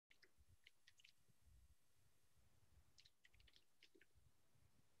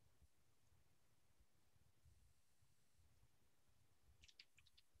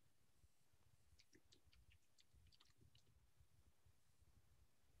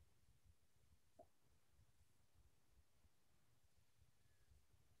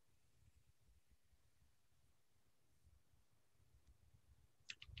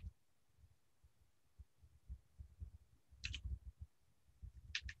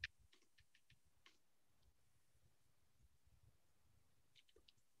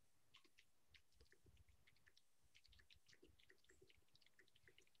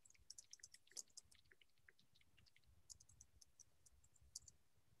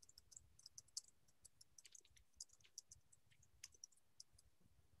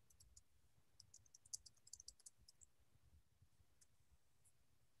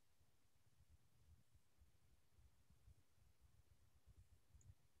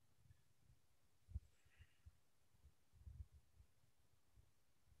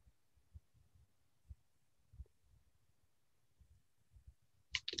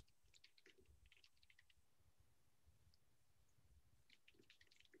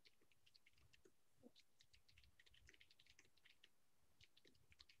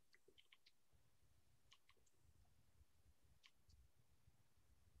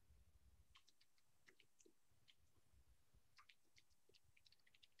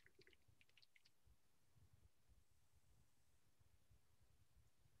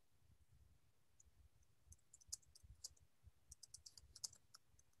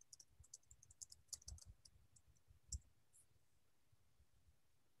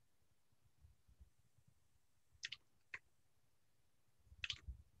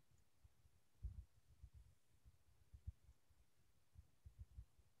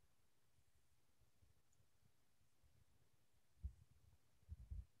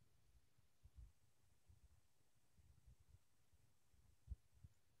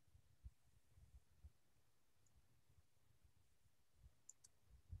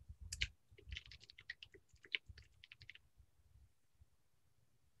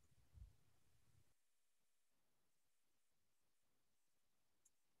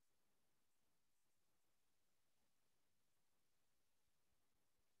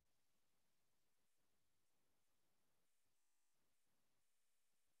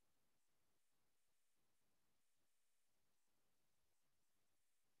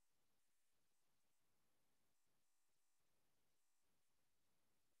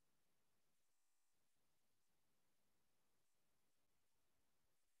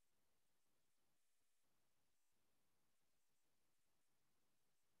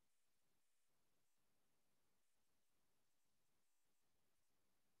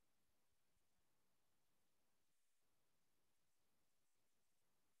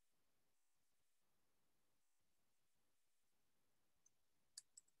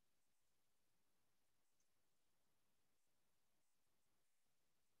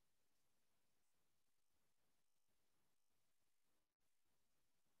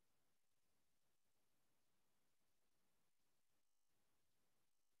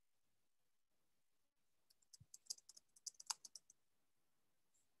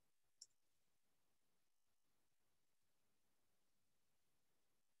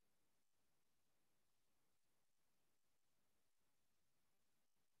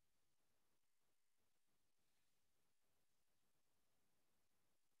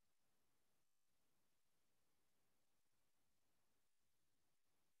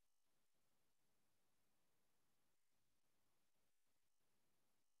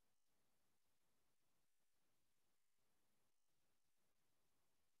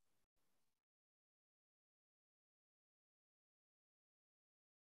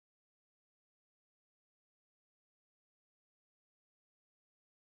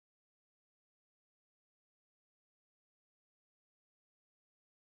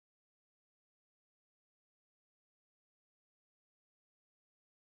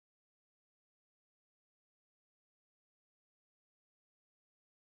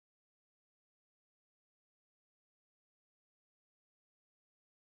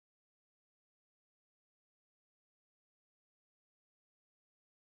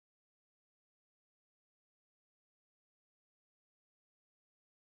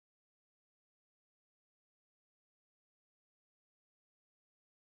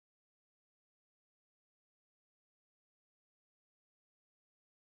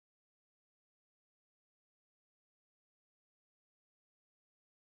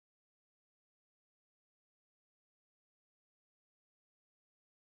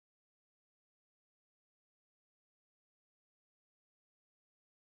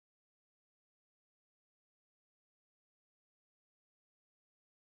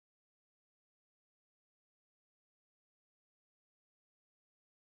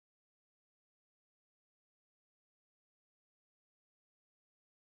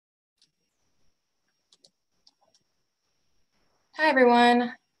Hi,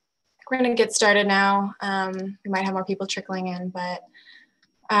 everyone. We're going to get started now. We might have more people trickling in, but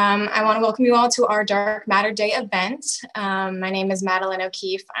I want to welcome you all to our Dark Matter Day event. My name is Madeline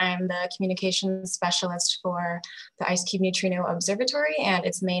O'Keefe. I'm the communications specialist for the IceCube Neutrino Observatory and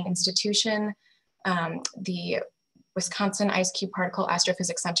its main institution, the Wisconsin IceCube Particle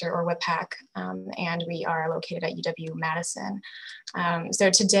Astrophysics Center, or WIPAC, and we are located at UW-Madison. So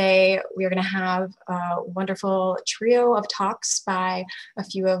today we are going to have a wonderful trio of talks by a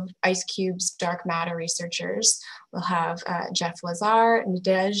few of IceCube's dark matter researchers. We'll have Jeff Lazar,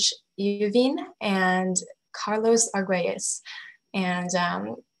 Nadège, Iovine, and Carlos Argüelles. And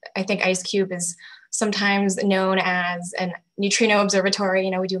I think IceCube is sometimes known as a neutrino observatory.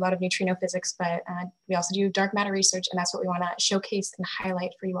 You know, we do a lot of neutrino physics, but we also do dark matter research, and that's what we want to showcase and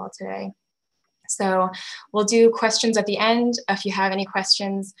highlight for you all today. So we'll do questions at the end. If you have any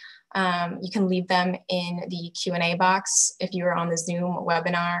questions, you can leave them in the Q&A box. If you are on the Zoom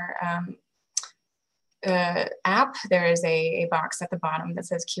webinar app, there is a box at the bottom that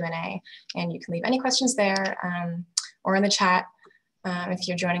says Q&A, and you can leave any questions there or in the chat. If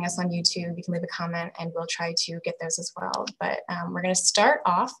you're joining us on YouTube, you can leave a comment and we'll try to get those as well. But we're going to start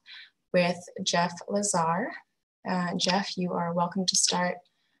off with Jeff Lazar. Jeff, you are welcome to start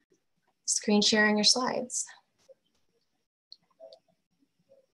screen sharing your slides.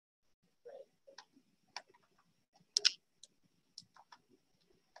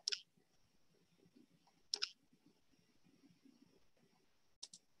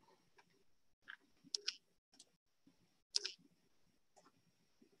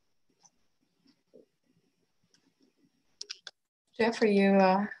 Jeff, are you,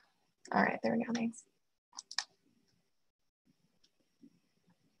 all right, there we go, thanks.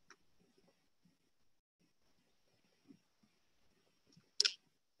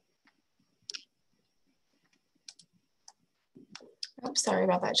 Oh, sorry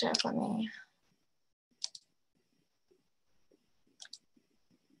about that, Jeff, let me.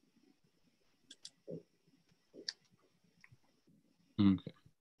 Okay.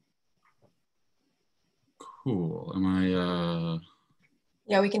 Cool. Am I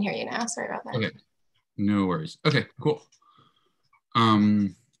Yeah, we can hear you now. Sorry about that. Okay. No worries. Okay, cool. So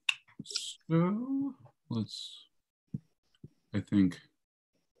let's, I think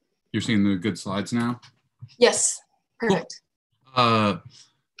you're seeing the good slides now? Yes, perfect. Cool.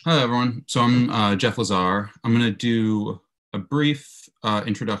 Hi everyone. So I'm Jeff Lazar. I'm going to do a brief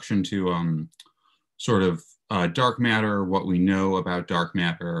introduction to sort of dark matter, what we know about dark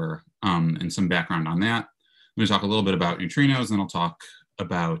matter, and some background on that. I'm going to talk a little bit about neutrinos, and I'll talk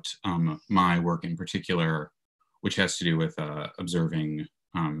about my work in particular, which has to do with observing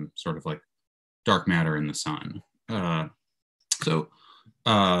sort of like dark matter in the sun. So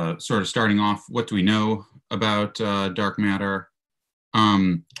sort of starting off, what do we know about dark matter?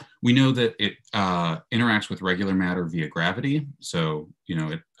 We know that it interacts with regular matter via gravity. So, you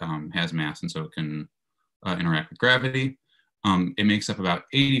know, it has mass, and so it can interact with gravity. It makes up about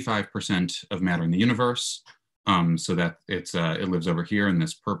 85% of matter in the universe. So that it lives over here in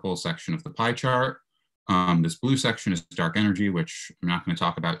this purple section of the pie chart. This blue section is dark energy, which I'm not going to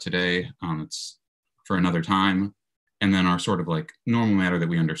talk about today. It's for another time. And then our sort of like normal matter that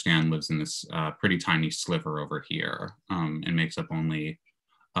we understand lives in this pretty tiny sliver over here and makes up only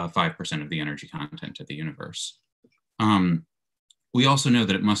 5% of the energy content of the universe. We also know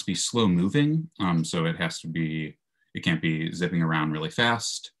that it must be slow moving. So it has to be, it can't be zipping around really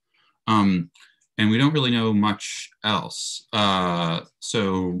fast. And we don't really know much else.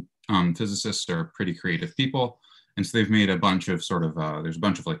 So physicists are pretty creative people. And so they've made a bunch of sort of, there's a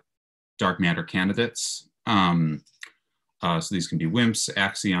bunch of like dark matter candidates. So these can be WIMPs,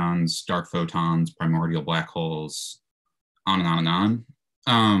 axions, dark photons, primordial black holes, on and on and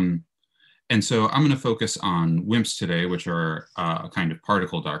on. And so I'm going to focus on WIMPs today, which are a kind of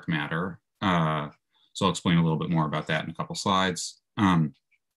particle dark matter. So I'll explain a little bit more about that in a couple slides.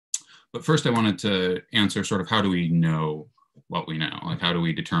 But first I wanted to answer sort of how do we know what we know? Like how do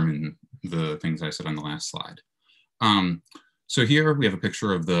we determine the things I said on the last slide? So here we have a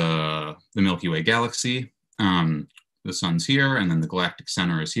picture of the Milky Way galaxy. The sun's here, and then the galactic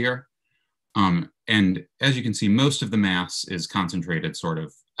center is here. And as you can see, most of the mass is concentrated sort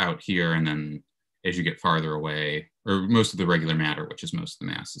of out here, and then as you get farther away, or most of the regular matter, which is most of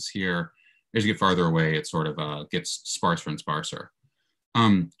the mass, is here. As you get farther away, it sort of gets sparser and sparser.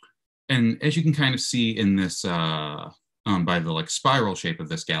 And as you can kind of see in this, by the like spiral shape of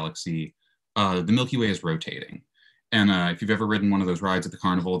this galaxy, the Milky Way is rotating. And if you've ever ridden one of those rides at the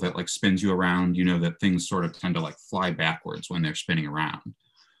carnival that like spins you around, you know that things sort of tend to like fly backwards when they're spinning around.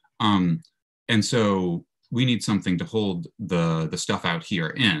 And so we need something to hold the stuff out here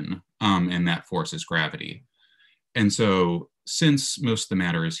in, and that force is gravity. And so since most of the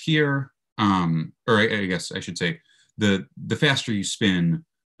matter is here, or I guess I should say, the faster you spin,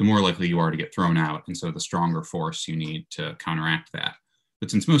 the more likely you are to get thrown out. And so the stronger force you need to counteract that.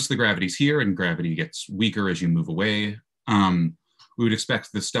 But since most of the gravity's here and gravity gets weaker as you move away, we would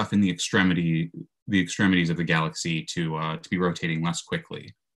expect the stuff in the extremities of the galaxy to be rotating less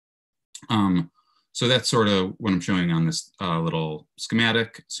quickly. So that's sort of what I'm showing on this little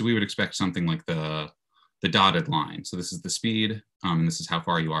schematic. So we would expect something like the dotted line. So this is the speed, and this is how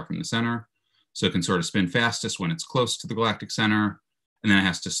far you are from the center. So it can sort of spin fastest when it's close to the galactic center, and then it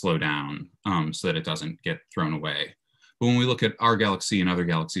has to slow down so that it doesn't get thrown away. But when we look at our galaxy and other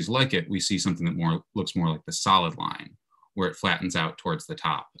galaxies like it, we see something that looks more like the solid line, where it flattens out towards the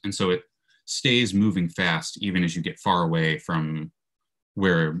top. And so it stays moving fast even as you get far away from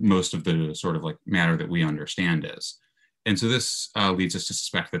where most of the sort of like matter that we understand is. And so this leads us to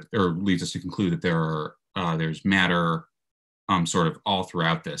suspect that, or leads us to conclude that there's matter sort of all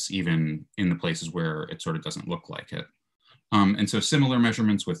throughout this, even in the places where it sort of doesn't look like it. And so similar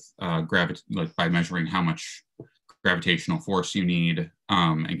measurements with gravity, like by measuring how much gravitational force you need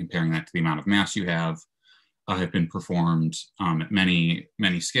and comparing that to the amount of mass you have been performed at many,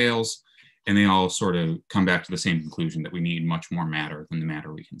 many scales. And they all sort of come back to the same conclusion that we need much more matter than the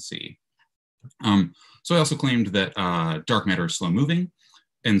matter we can see. So I also claimed that dark matter is slow moving.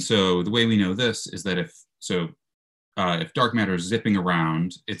 And so the way we know this is that if dark matter is zipping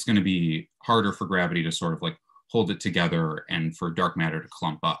around, it's going to be harder for gravity to sort of like hold it together and for dark matter to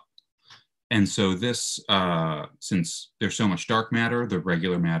clump up. And so this, since there's so much dark matter, the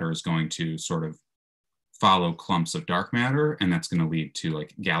regular matter is going to sort of follow clumps of dark matter, and that's going to lead to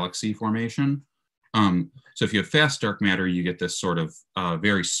like galaxy formation. So if you have fast dark matter, you get this sort of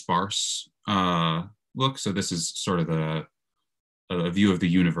very sparse look. So this is sort of a view of the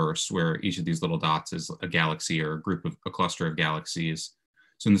universe where each of these little dots is a galaxy or a cluster of galaxies.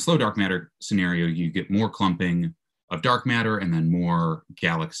 So in the slow dark matter scenario, you get more clumping of dark matter and then more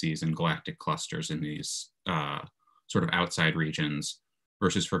galaxies and galactic clusters in these sort of outside regions,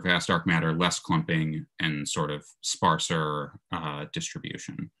 versus for fast dark matter, less clumping and sort of sparser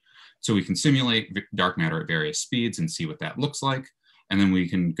distribution. So we can simulate dark matter at various speeds and see what that looks like. And then we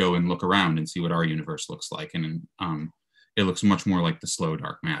can go and look around and see what our universe looks like. And it looks much more like the slow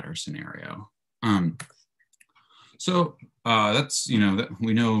dark matter scenario. So that's, that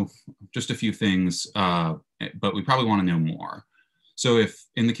we know just a few things, but we probably want to know more. So if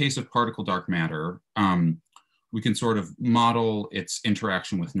in the case of particle dark matter, we can sort of model its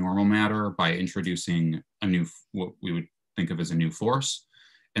interaction with normal matter by introducing what we would think of as a new force.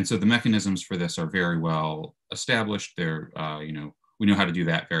 And so the mechanisms for this are very well established. They're, we know how to do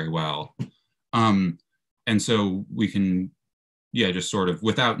that very well. And so we can, just sort of,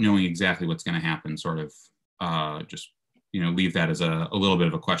 without knowing exactly what's going to happen, sort of just, leave that as a little bit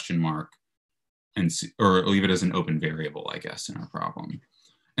of a question mark or leave it as an open variable, I guess, in our problem.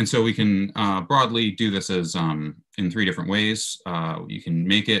 And so we can broadly do this as in three different ways. You can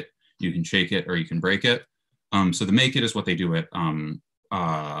make it, you can shake it, or you can break it. So the make it is what they do at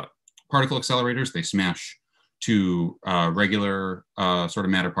particle accelerators. They smash two regular sort of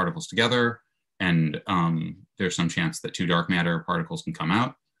matter particles together, and there's some chance that two dark matter particles can come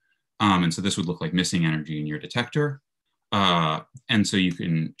out. And so this would look like missing energy in your detector. And so you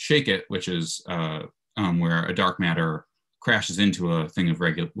can shake it, which is where a dark matter crashes into a thing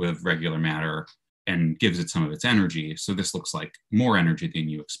with regular matter and gives it some of its energy. So this looks like more energy than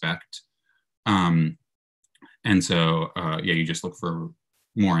you expect. And so, you just look for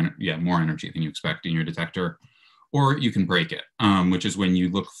more energy than you expect in your detector. Or you can break it, which is when you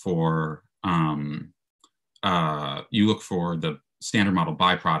look for the standard model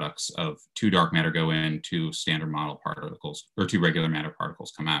byproducts of two dark matter go in, two standard model particles, or two regular matter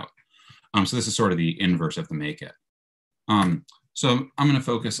particles come out. So this is sort of the inverse of the make it. So I'm going to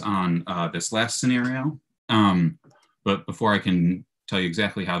focus on this last scenario, but before I can tell you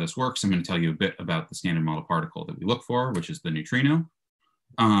exactly how this works, I'm going to tell you a bit about the standard model particle that we look for, which is the neutrino.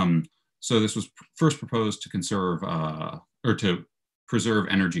 So this was first proposed to conserve or to preserve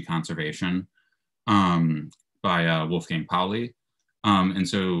energy conservation by Wolfgang Pauli. And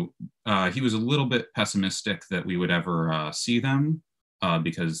so he was a little bit pessimistic that we would ever see them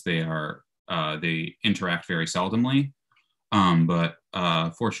because they interact very seldomly. But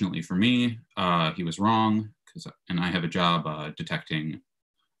fortunately for me, he was wrong, and I have a job detecting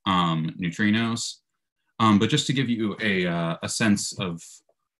neutrinos. But just to give you a sense of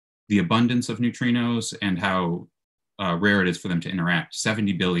the abundance of neutrinos and how rare it is for them to interact,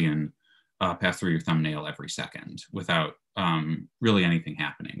 70 billion pass through your thumbnail every second without really anything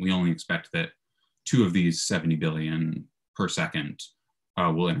happening. We only expect that 2 of these 70 billion per second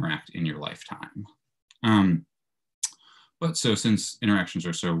will interact in your lifetime. But so since interactions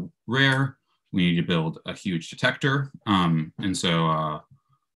are so rare, we need to build a huge detector. And so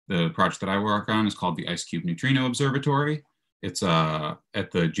the project that I work on is called the IceCube Neutrino Observatory. It's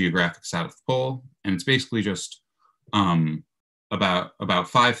at the geographic South Pole, and it's basically just about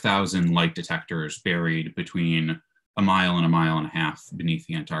 5,000 light detectors buried between a mile and a half beneath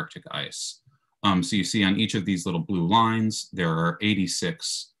the Antarctic ice. So you see on each of these little blue lines, there are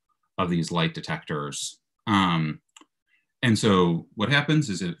 86 of these light detectors. And so what happens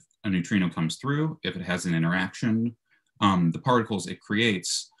is if a neutrino comes through, if it has an interaction, the particles it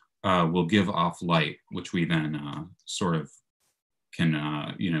creates will give off light, which we then sort of can,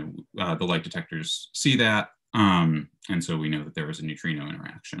 the light detectors see that. And so we know that there was a neutrino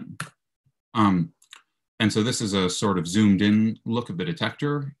interaction. And so this is a sort of zoomed in look of the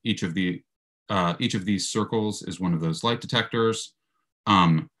detector. Each of these circles is one of those light detectors.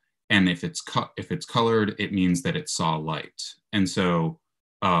 And if it's colored, it means that it saw light. And so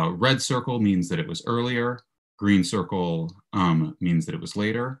red circle means that it was earlier. Green circle means that it was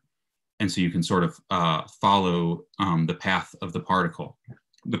later. And so you can sort of follow the path of the particle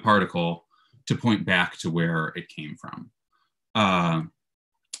to point back to where it came from.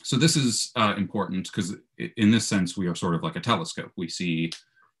 So this is important because in this sense, we are sort of like a telescope. We see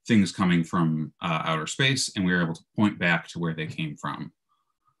things coming from outer space, and we are able to point back to where they came from.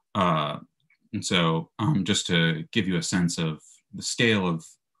 And so just to give you a sense of the scale of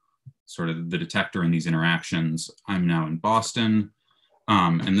sort of the detector and these interactions, I'm now in Boston.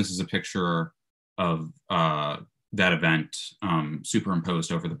 And this is a picture of that event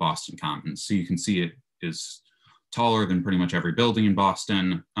superimposed over the Boston Commons. So you can see it is taller than pretty much every building in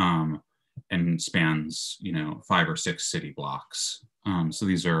Boston and spans, 5 or 6 city blocks. So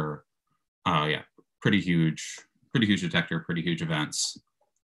these are, pretty huge detector, pretty huge events.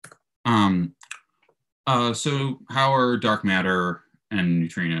 So how are dark matter and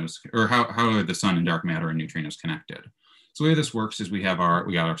neutrinos, or how are the sun and dark matter and neutrinos connected? So the way this works is we got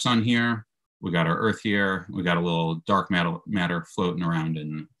our sun here, we got our Earth here, we got a little dark matter floating around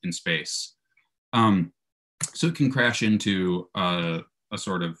in space. So it can crash into a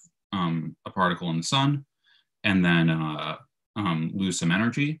sort of a particle in the sun, and then lose some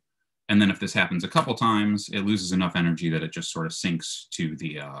energy. And then if this happens a couple times, it loses enough energy that it just sort of sinks to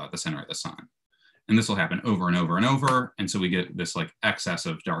the center of the sun. And this will happen over and over and over. And so we get this like excess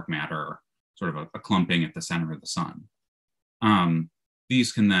of dark matter, sort of a clumping at the center of the sun.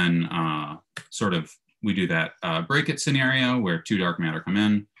 These can then we do that break it scenario where 2 dark matter come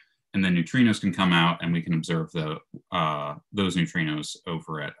in, and then neutrinos can come out, and we can observe those neutrinos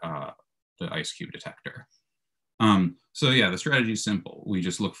over at the IceCube detector. So yeah, the strategy is simple. We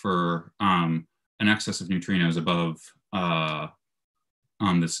just look for an excess of neutrinos above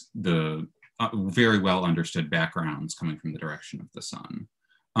the very well understood backgrounds coming from the direction of the sun.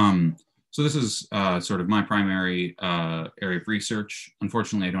 So this is sort of my primary area of research.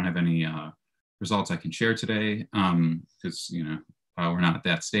 Unfortunately, I don't have any results I can share today because we're not at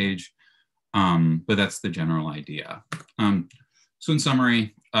that stage, but that's the general idea. So in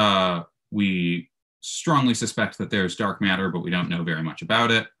summary, we strongly suspect that there's dark matter, but we don't know very much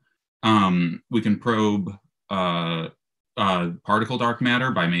about it. We can probe particle dark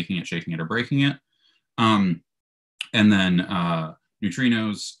matter by making it, shaking it, or breaking it. And then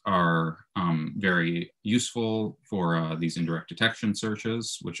neutrinos are very useful for these indirect detection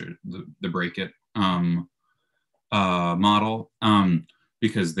searches, which are the break it model,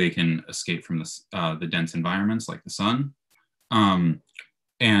 because they can escape from the dense environments like the sun.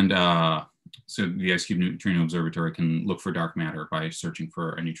 So the IceCube Neutrino Observatory can look for dark matter by searching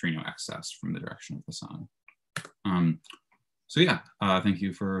for a neutrino excess from the direction of the sun. So yeah, thank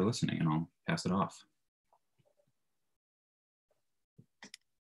you for listening, and I'll pass it off.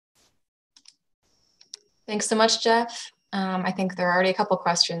 Thanks so much, Jeff. I think there are already a couple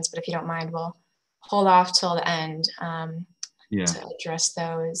questions, but if you don't mind, we'll hold off till the end to address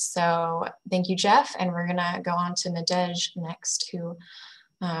those. So thank you, Jeff. And we're gonna go on to Nadège next, who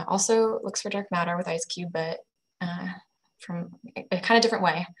also looks for dark matter with IceCube, but from a kind of different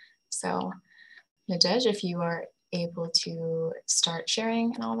way. So Nadège, if you are able to start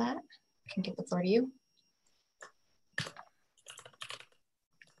sharing and all that, I can give the floor to you.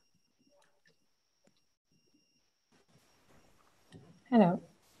 Hello.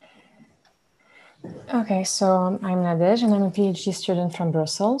 Okay, so I'm Nadège and I'm a PhD student from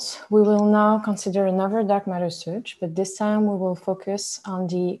Brussels. We will now consider another dark matter search, but this time we will focus on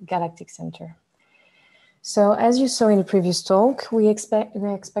the galactic center. So as you saw in the previous talk, we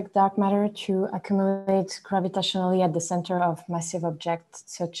expect dark matter to accumulate gravitationally at the center of massive objects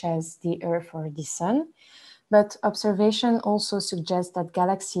such as the Earth or the Sun. But observation also suggests that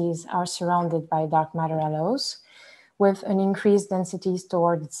galaxies are surrounded by dark matter halos with an increased density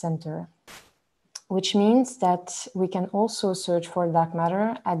toward its center, which means that we can also search for dark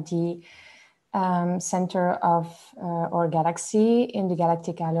matter at the center of our galaxy, in the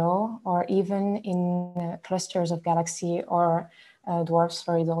galactic halo, or even in clusters of galaxy or dwarf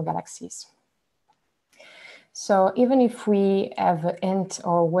spheroidal galaxies. So even if we have a hint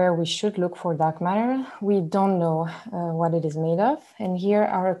or where we should look for dark matter, we don't know what it is made of. And here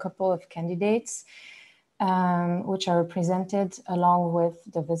are a couple of candidates which are represented along with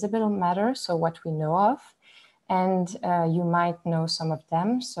the visible matter, so what we know of. And you might know some of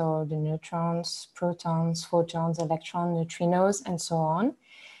them, so the neutrons, protons, photons, electrons, neutrinos, and so on.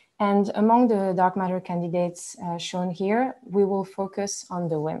 And among the dark matter candidates shown here, we will focus on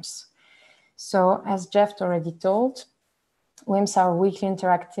the WIMPs. So as Jeff already told, WIMPs are weakly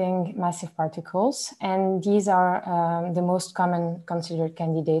interacting massive particles, and these are the most common considered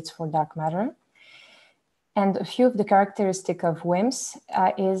candidates for dark matter. And a few of the characteristics of WIMPs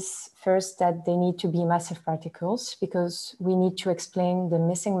is first that they need to be massive particles, because we need to explain the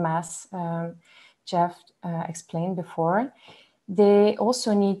missing mass Jeff explained before. They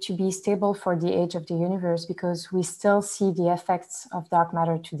also need to be stable for the age of the universe, because we still see the effects of dark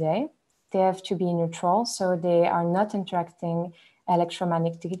matter today. They have to be neutral, so they are not interacting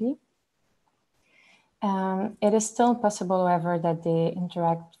electromagnetically. It is still possible, however, that they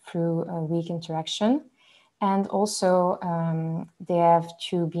interact through a weak interaction. And also, they have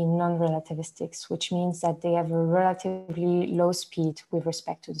to be non-relativistic, which means that they have a relatively low speed with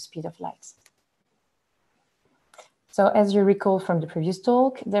respect to the speed of light. So as you recall from the previous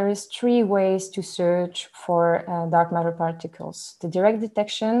talk, there is 3 ways to search for dark matter particles: the direct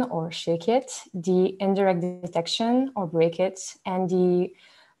detection, or shake it, the indirect detection, or break it, and the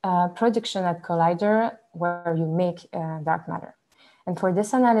production at collider, where you make dark matter. And for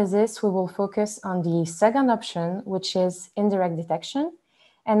this analysis, we will focus on the second option, which is indirect detection.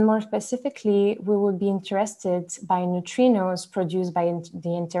 And more specifically, we will be interested by neutrinos produced by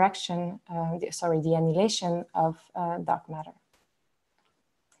the interaction, the annihilation of dark matter.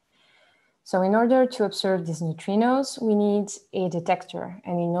 So in order to observe these neutrinos, we need a detector.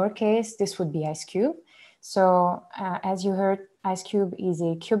 And in our case, this would be IceCube. So as you heard, IceCube is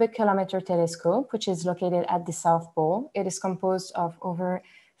a cubic kilometer telescope, which is located at the South Pole. It is composed of over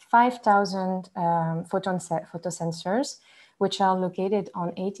 5,000 photosensors, which are located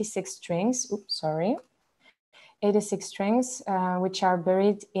on 86 strings, 86 strings, which are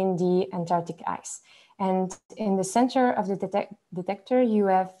buried in the Antarctic ice. And in the center of the detector, you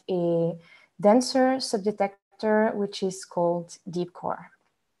have a denser subdetector, which is called deep core.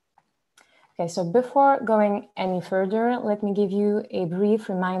 Okay, so before going any further, let me give you a brief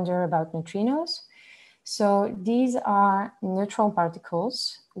reminder about neutrinos. So these are neutral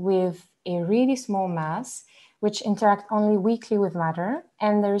particles with a really small mass, which interact only weakly with matter.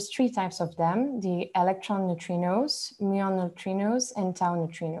 And there's 3 types of them: the electron neutrinos, muon neutrinos, and tau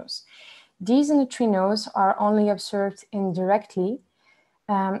neutrinos. These neutrinos are only observed indirectly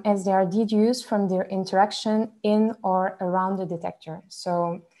as they are deduced from their interaction in or around the detector.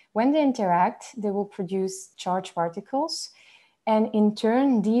 So when they interact, they will produce charged particles. And in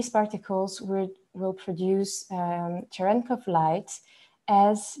turn, these particles will produce Cherenkov light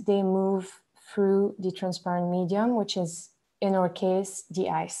as they move through the transparent medium, which is, in our case, the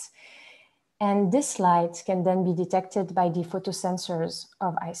ice. And this light can then be detected by the photosensors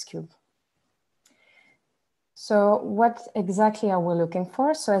of IceCube. So what exactly are we looking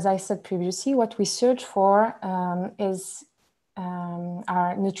for? So as I said previously, what we search for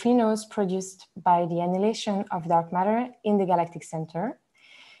are neutrinos produced by the annihilation of dark matter in the galactic center.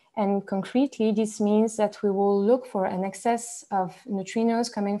 And concretely, this means that we will look for an excess of neutrinos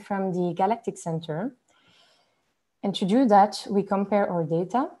coming from the galactic center. And to do that, we compare our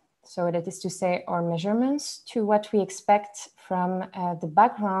data, so that is to say our measurements, to what we expect from the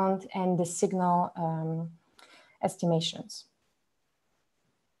background and the signal estimations.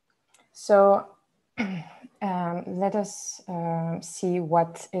 So let us see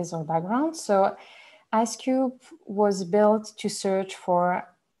what is our background. So IceCube was built to search for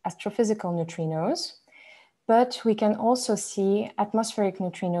astrophysical neutrinos, but we can also see atmospheric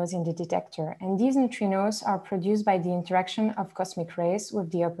neutrinos in the detector. And these neutrinos are produced by the interaction of cosmic rays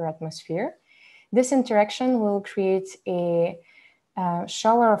with the upper atmosphere. This interaction will create a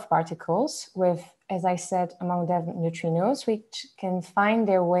shower of particles with, as I said, among them neutrinos, which can find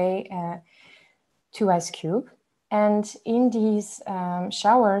their way to IceCube. And in these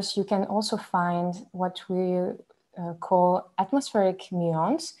showers, you can also find what we call atmospheric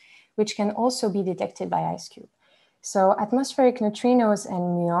muons, which can also be detected by IceCube. So atmospheric neutrinos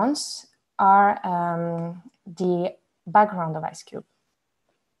and muons are the background of IceCube.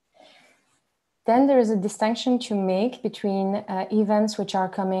 Then there is a distinction to make between events which are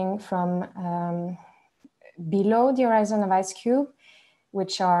coming from below the horizon of IceCube,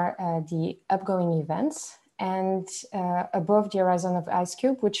 which are the upgoing events, and above the horizon of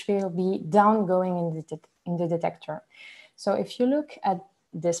IceCube, which will be downgoing in the detector. So if you look at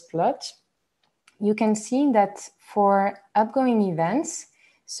this plot, you can see that for upgoing events,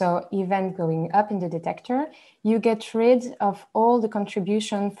 so event going up in the detector, you get rid of all the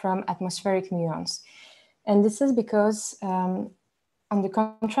contribution from atmospheric muons. And this is because on the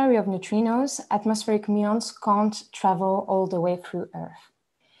contrary of neutrinos, atmospheric muons can't travel all the way through Earth.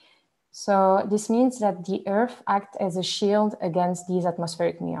 So this means that the Earth acts as a shield against these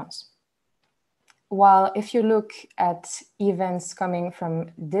atmospheric muons. While if you look at events coming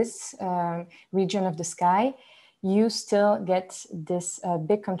from this region of the sky, you still get this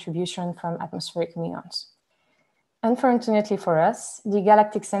big contribution from atmospheric muons. Unfortunately for us, the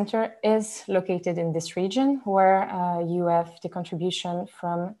galactic center is located in this region where you have the contribution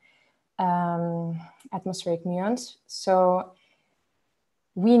from atmospheric muons. So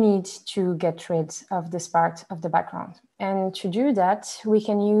we need to get rid of this part of the background. And to do that, we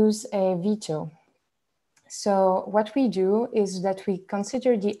can use a veto. So what we do is that we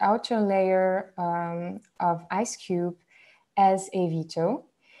consider the outer layer of IceCube as a veto.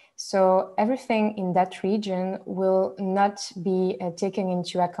 So everything in that region will not be taken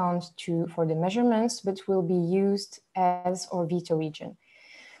into account for the measurements, but will be used as our veto region.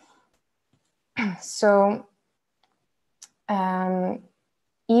 So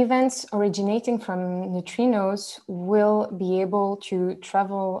events originating from neutrinos will be able to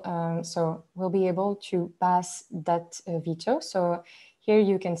travel, so will be able to pass that veto. So here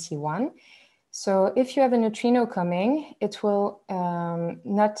you can see one. So if you have a neutrino coming, it will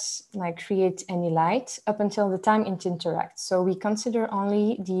not create any light up until the time it interacts. So we consider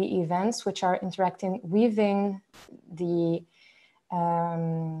only the events which are interacting within the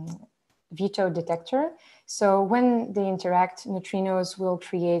veto detector. So when they interact, neutrinos will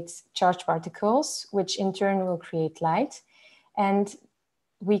create charged particles, which in turn will create light. And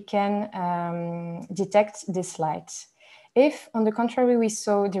we can detect this light. If, on the contrary, we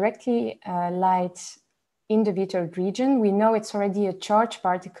saw directly light in the vetoed region, we know it's already a charged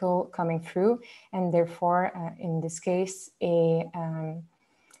particle coming through, and therefore, in this case, a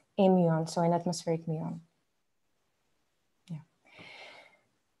muon, so an atmospheric muon.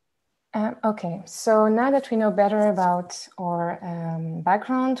 Okay, so now that we know better about our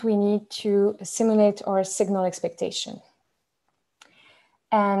background, we need to simulate our signal expectation.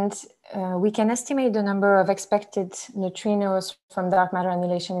 And we can estimate the number of expected neutrinos from dark matter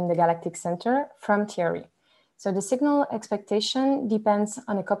annihilation in the galactic center from theory. So the signal expectation depends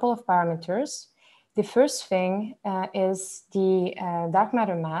on a couple of parameters. The first thing is the dark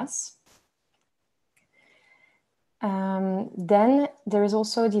matter mass. Then there is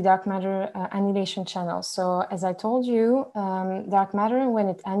also the dark matter annihilation channel. So as I told you, dark matter, when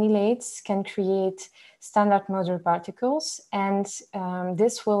it annihilates, can create standard model particles, and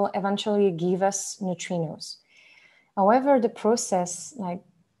this will eventually give us neutrinos. However, the process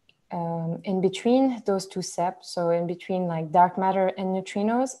in between those two steps, so in between dark matter and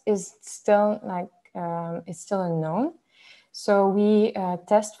neutrinos, is still unknown. So we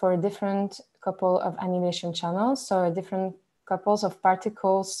test for a different couple of annihilation channels, so different couples of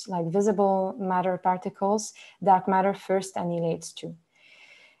particles, like visible matter particles, dark matter first annihilates to.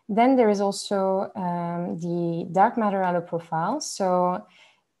 Then there is also the dark matter halo profile. So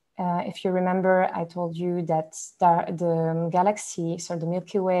if you remember, I told you that the galaxy, so the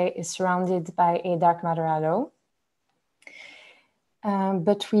Milky Way, is surrounded by a dark matter halo.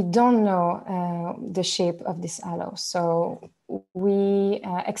 But we don't know the shape of this halo. So we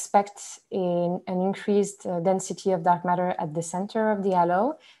expect an increased density of dark matter at the center of the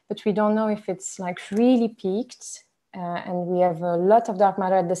halo, but we don't know if it's really peaked and we have a lot of dark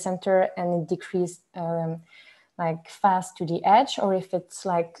matter at the center and it decreased fast to the edge, or if it's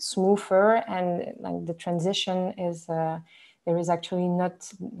smoother and the transition is, there is actually not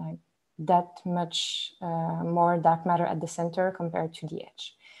that much more dark matter at the center compared to the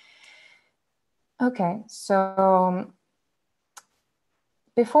edge. Okay, so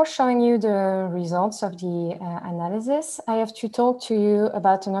before showing you the results of the analysis, I have to talk to you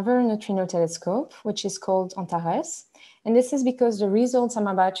about another neutrino telescope, which is called Antares. And this is because the results I'm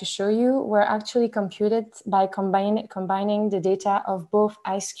about to show you were actually computed by combining the data of both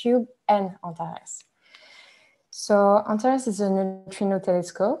IceCube and Antares. So Antares is a neutrino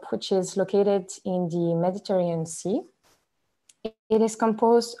telescope, which is located in the Mediterranean Sea. It is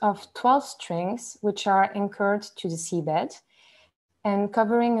composed of 12 strings, which are anchored to the seabed and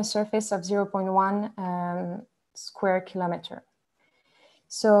covering a surface of 0.1 square kilometer.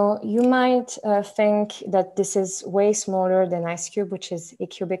 So you might think that this is way smaller than IceCube, which is a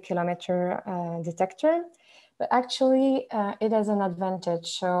cubic kilometer detector, but actually it has an advantage.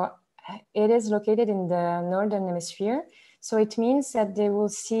 So it is located in the Northern Hemisphere. So it means that they will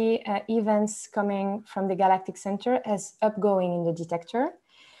see events coming from the galactic center as upgoing in the detector,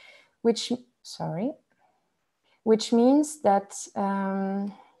 which means that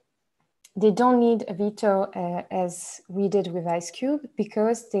they don't need a veto as we did with IceCube,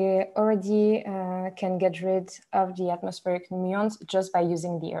 because they already can get rid of the atmospheric muons just by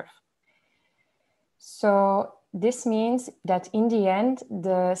using the Earth. So this means that in the end,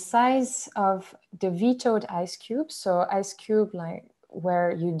 the size of the vetoed IceCube, so IceCube like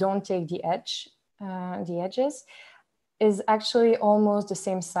where you don't take the edges, is actually almost the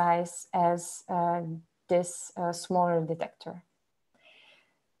same size as this smaller detector.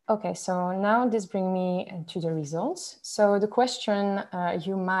 Okay, so now this brings me to the results. So the question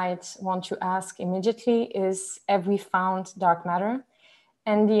you might want to ask immediately is, have we found dark matter?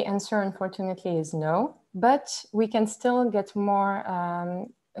 And the answer, unfortunately, is no, but we can still get more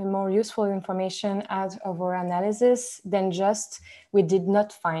useful information out of our analysis than just we did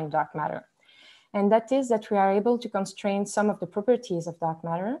not find dark matter. And that is that we are able to constrain some of the properties of dark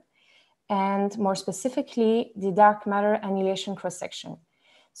matter, and more specifically, the dark matter annihilation cross-section.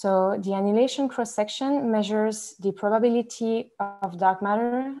 So the annihilation cross-section measures the probability of dark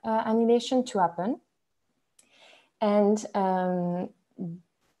matter annihilation to happen. And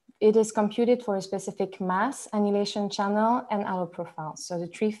it is computed for a specific mass, annihilation channel, and halo profile. So the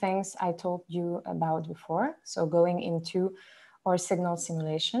three things I told you about before. So going into our signal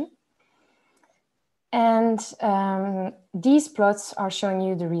simulation. And these plots are showing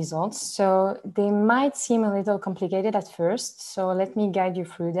you the results. So they might seem a little complicated at first. So let me guide you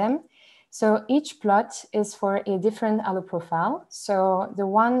through them. So each plot is for a different halo profile. So the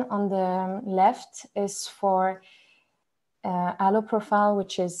one on the left is for halo profile,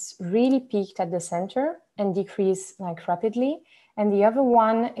 which is really peaked at the center and decrease like rapidly. And the other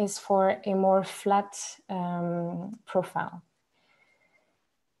one is for a more flat profile.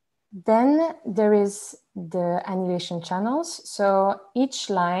 Then there is the annihilation channels. So each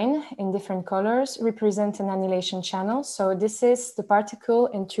line in different colors represents an annihilation channel. So this is the particle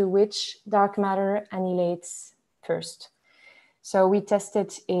into which dark matter annihilates first. So we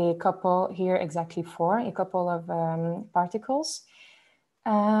tested a couple here, exactly four, a couple of particles.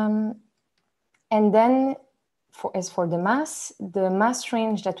 And then as for the mass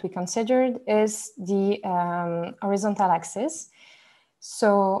range that we considered is the horizontal axis.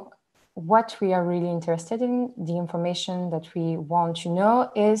 So what we are really interested in, the information that we want to know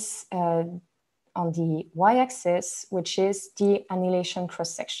is on the y-axis, which is the annihilation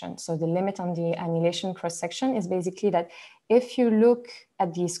cross-section. So the limit on the annihilation cross-section is basically that if you look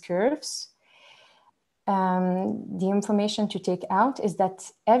at these curves, the information to take out is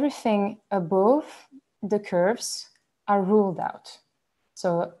that everything above the curves are ruled out.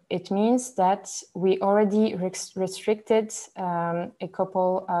 So it means that we already restricted a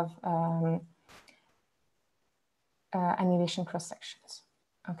couple of annihilation cross-sections,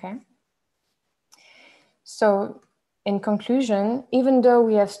 okay? So in conclusion, even though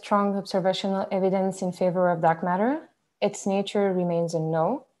we have strong observational evidence in favor of dark matter, its nature remains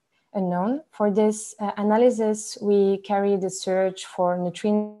unknown. For this analysis, we carried a search for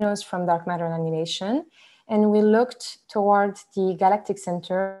neutrinos from dark matter annihilation, and we looked toward the galactic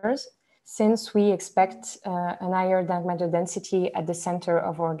centers since we expect an higher dark matter density at the center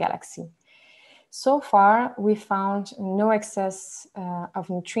of our galaxy. So far, we found no excess of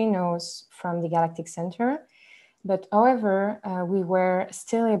neutrinos from the galactic center, but however, we were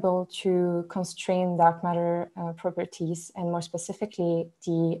still able to constrain dark matter properties, and more specifically,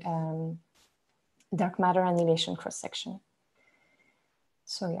 the dark matter annihilation cross-section.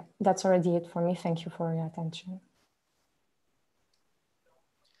 So yeah, that's already it for me. Thank you for your attention.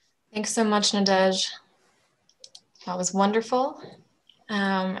 Thanks so much, Nadège. That was wonderful.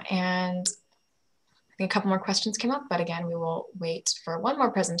 And I think a couple more questions came up, but again, we will wait for one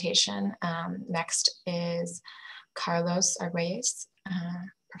more presentation. Next is Carlos Argüelles.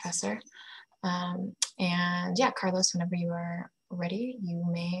 professor. And yeah, Carlos, whenever you are ready, you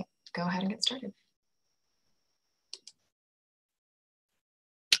may go ahead and get started.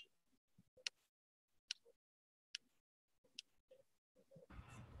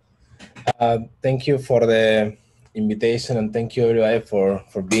 Thank you for the invitation, and thank you everybody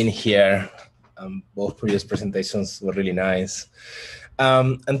for being here. Both previous presentations were really nice.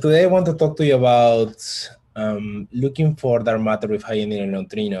 And today I want to talk to you about looking for dark matter with high energy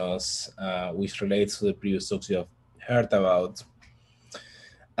neutrinos, which relates to the previous talks you have heard about.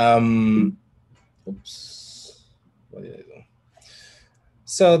 Oops, what did I do?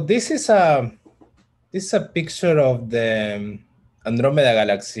 So this is a picture of the Andromeda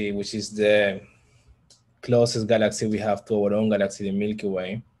galaxy, which is the closest galaxy we have to our own galaxy, the Milky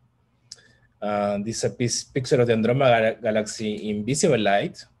Way. This is a picture of the Andromeda galaxy in visible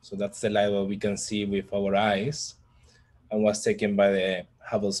light. So that's the light that we can see with our eyes and was taken by the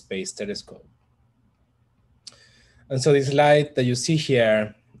Hubble Space Telescope. And so this light that you see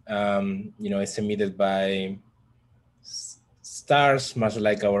here, is emitted by stars, much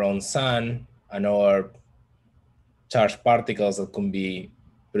like our own sun, and our charged particles that can be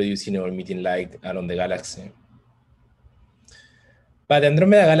producing or emitting light around the galaxy. But the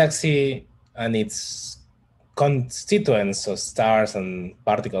Andromeda galaxy and its constituents of stars and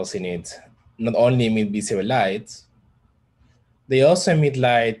particles in it not only emit visible light, they also emit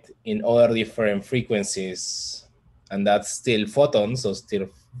light in other different frequencies, and that's still photons, so still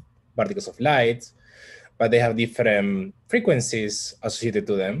particles of light, but they have different frequencies associated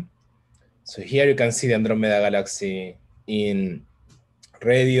to them. So here you can see the Andromeda galaxy in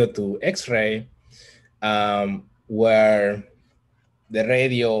radio to X-ray, where the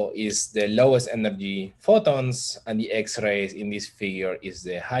radio is the lowest energy photons, and the X-rays in this figure is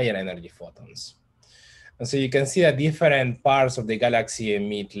the higher energy photons. And so you can see that different parts of the galaxy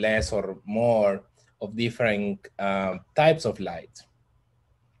emit less or more of different types of light.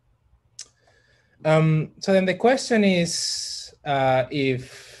 So then the question is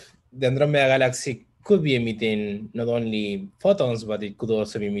if the Andromeda galaxy could be emitting not only photons, but it could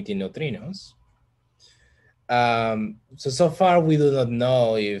also be emitting neutrinos. So far we do not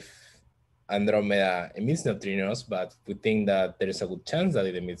know if Andromeda emits neutrinos, but we think that there is a good chance that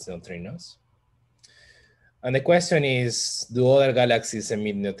it emits neutrinos. And the question is, do other galaxies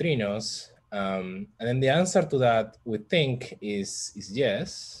emit neutrinos? And then the answer to that, we think, is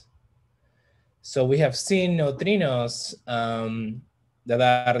yes. So we have seen neutrinos that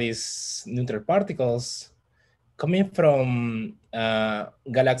are these neutral particles coming from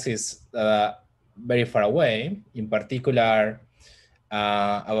galaxies that are very far away. In particular,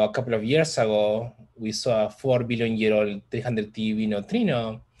 about a couple of years ago, we saw a 4 billion-year-old 300 TeV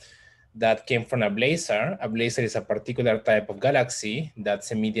neutrino that came from a blazar. A blazar is a particular type of galaxy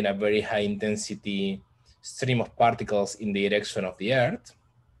that's emitting a very high intensity stream of particles in the direction of the Earth.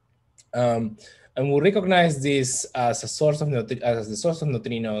 And we recognize this as the source of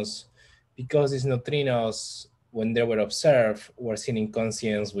neutrinos because these neutrinos, when they were observed, were seen in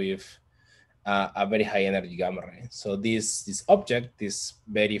coincidence with a very high energy gamma ray. So this object, this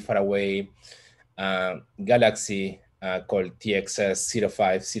very far away galaxy called TXS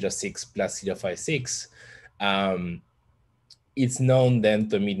 0506 plus 056, it's known then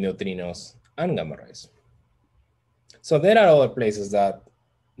to emit neutrinos and gamma rays. So there are other places that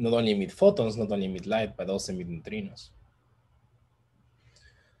not only emit photons, not only emit light, but also emit neutrinos.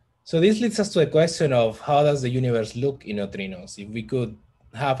 So this leads us to a question of how does the universe look in neutrinos? If we could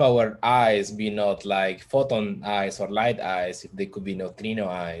have our eyes be not like photon eyes or light eyes, if they could be neutrino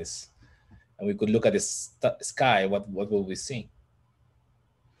eyes, and we could look at the sky, what will we see?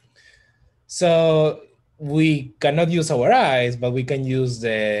 So we cannot use our eyes, but we can use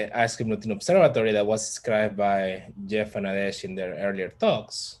the IceCube Neutrino Observatory that was described by Jeff and Nadège in their earlier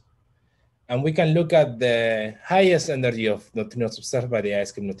talks. And we can look at the highest energy of neutrinos observed by the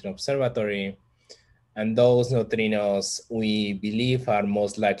IceCube Neutrino Observatory. And those neutrinos we believe are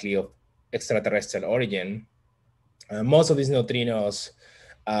most likely of extraterrestrial origin. Most of these neutrinos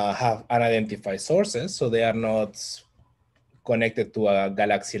have unidentified sources, so they are not connected to a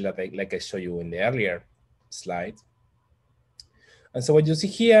galaxy like I showed you in the earlier slide. And so what you see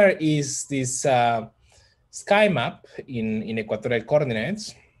here is this sky map in equatorial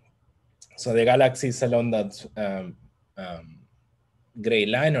coordinates. So the galaxy is along that gray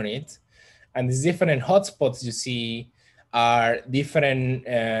line on it. And these different hotspots you see are different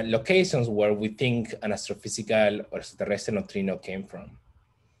locations where we think an astrophysical or extraterrestrial neutrino came from.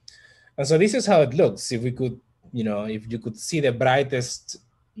 And so this is how it looks. If we could, if you could see the brightest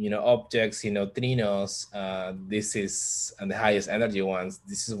objects in neutrinos, this is, and the highest energy ones,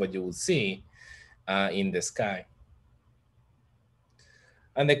 this is what you will see in the sky.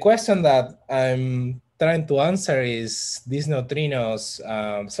 And the question that I'm trying to answer is these neutrinos,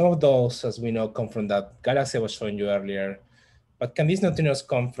 some of those, as we know, come from that galaxy I was showing you earlier, but can these neutrinos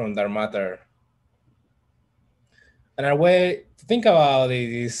come from dark matter? And our way to think about it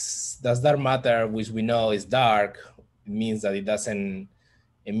is, does dark matter, which we know is dark, it means that it doesn't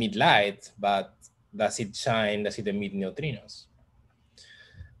emit light, but does it shine, does it emit neutrinos?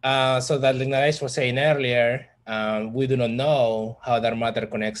 So that like Nadège was saying earlier, we do not know how dark matter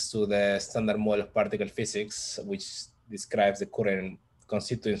connects to the standard model of particle physics, which describes the current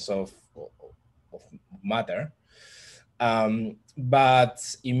constituents of matter.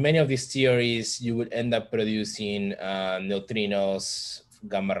 But in many of these theories, you would end up producing neutrinos,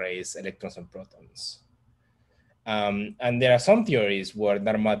 gamma rays, electrons, and protons. And there are some theories where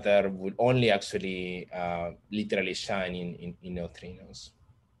dark matter would only actually literally shine in neutrinos.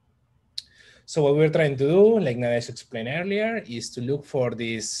 So what we're trying to do, like Nadège explained earlier, is to look for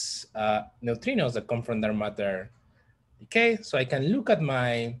these neutrinos that come from dark matter decay. So I can look at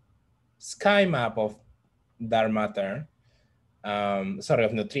my sky map of dark matter,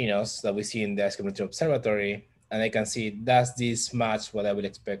 of neutrinos that we see in the IceCube Neutrino Observatory, and I can see, does this match what I would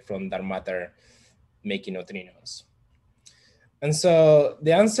expect from dark matter making neutrinos? And so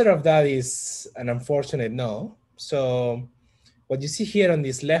the answer of that is an unfortunate no. So what you see here on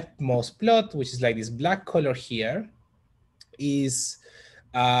this leftmost plot, which is like this black color here, is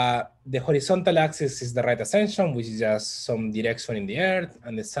the horizontal axis is the right ascension, which is just some direction in the Earth,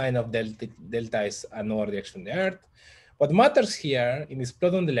 and the sign of delta is another direction in the Earth. What matters here in this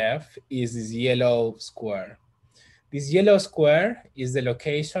plot on the left is this yellow square. This yellow square is the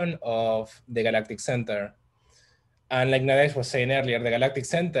location of the galactic center. And like Nadège was saying earlier, the galactic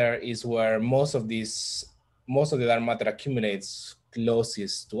center is where most of the dark matter accumulates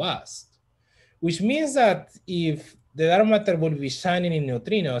closest to us, which means that if the dark matter will be shining in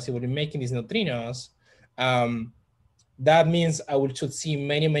neutrinos, it will be making these neutrinos, that means I should see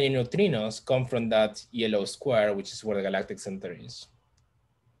many, many neutrinos come from that yellow square, which is where the galactic center is.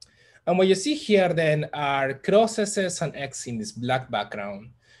 And what you see here then are crosses and X in this black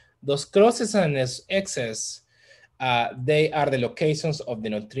background. Those crosses and X's, they are the locations of the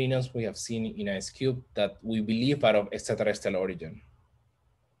neutrinos we have seen in IceCube that we believe are of extraterrestrial origin.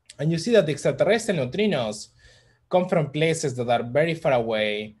 And you see that the extraterrestrial neutrinos come from places that are very far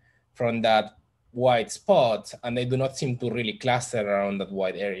away from that white spot, and they do not seem to really cluster around that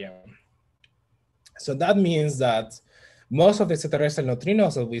white area. So that means that most of the extraterrestrial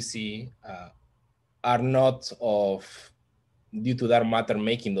neutrinos that we see are not due to dark matter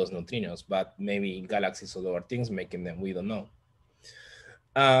making those neutrinos, but maybe galaxies or other things making them, we don't know.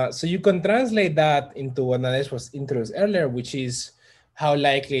 So you can translate that into what Nadège was introduced earlier, which is how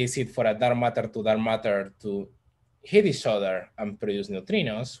likely is it for a dark matter to hit each other and produce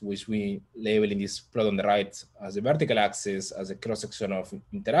neutrinos, which we label in this plot on the right as the vertical axis, as a cross-section of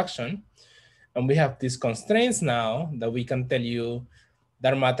interaction. And we have these constraints now that we can tell you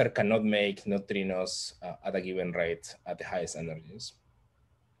dark matter cannot make neutrinos at a given rate at the highest energies.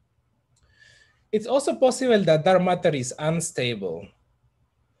 It's also possible that dark matter is unstable.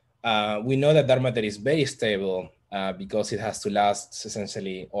 We know that dark matter is very stable because it has to last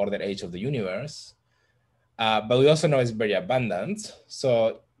essentially order age of the universe. But we also know it's very abundant.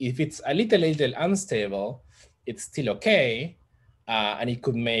 So if it's a little unstable, it's still okay. And it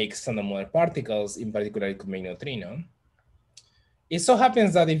could make standard model particles. In particular, it could make neutrino. It so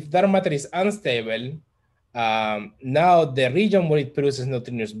happens that if dark matter is unstable, now the region where it produces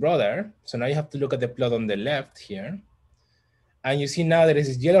neutrinos is broader. So now you have to look at the plot on the left here. And you see now there is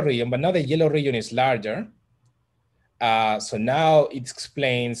this yellow region, but now the yellow region is larger. So now it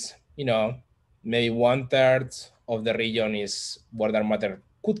explains, maybe 1/3 of the region is where dark matter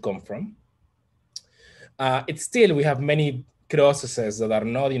could come from. It's still, we have many processes that are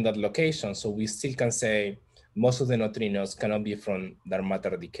not in that location. So we still can say most of the neutrinos cannot be from dark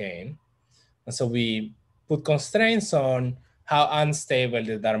matter decaying. And so we put constraints on how unstable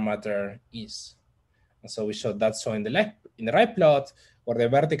the dark matter is. And so we show that so in the right plot, where the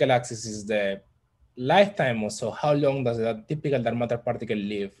vertical axis is the lifetime, or so how long does that typical dark matter particle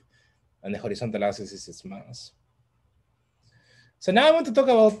live, and the horizontal axis is its mass. So now I want to talk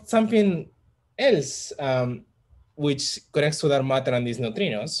about something else, which connects to dark matter and these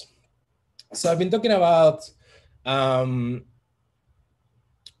neutrinos. So I've been talking about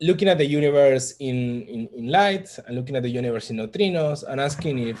looking at the universe in light, and looking at the universe in neutrinos, and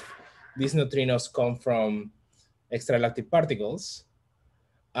asking if these neutrinos come from extragalactic particles.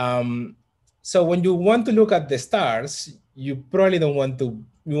 So when you want to look at the stars, you probably don't want to,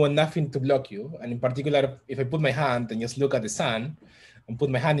 you want nothing to block you. And in particular, if I put my hand and just look at the sun and put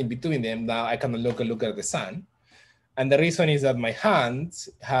my hand in between them, now I cannot look at the sun. And the reason is that my hand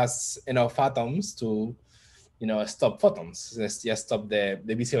has enough atoms to, stop photons. Just stop the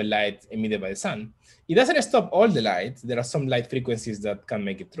visible light emitted by the sun. It doesn't stop all the light. There are some light frequencies that can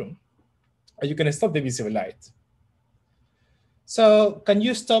make it through. Or you can stop the visible light. So can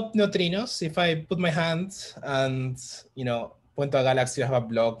you stop neutrinos? If I put my hand and point to a galaxy, I have a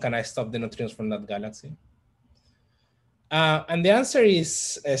block, can I stop the neutrinos from that galaxy? And the answer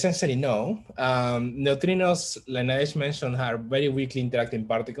is essentially no. Neutrinos, like Nadège mentioned, are very weakly interacting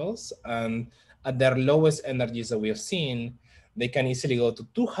particles, and at their lowest energies that we have seen, they can easily go to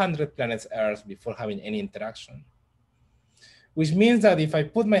 200 planets Earth before having any interaction. Which means that if I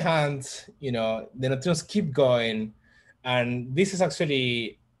put my hand, the neutrinos keep going. And this is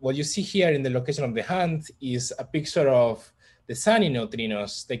actually what you see here in the location of the hand is a picture of the sunny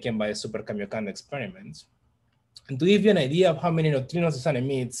neutrinos taken by a Super Kamiokande experiment. And to give you an idea of how many neutrinos the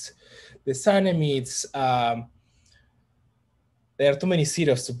sun emits, there are too many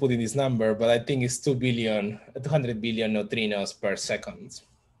zeros to put in this number, but I think it's 200 billion neutrinos per second.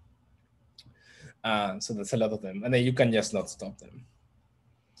 So that's a lot of them. And then you can just not stop them.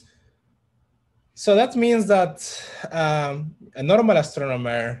 So that means that a normal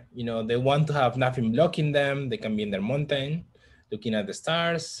astronomer, they want to have nothing blocking them. They can be in their mountain, looking at the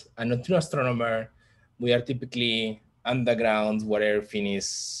stars. A neutrino astronomer, we are typically underground where everything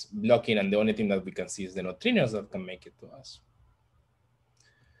is blocking, and the only thing that we can see is the neutrinos that can make it to us.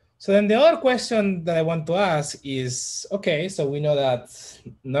 So then the other question that I want to ask is, okay, so we know that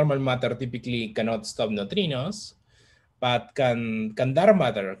normal matter typically cannot stop neutrinos. But can dark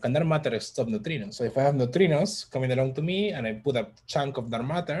matter stop neutrinos? So if I have neutrinos coming along to me and I put a chunk of dark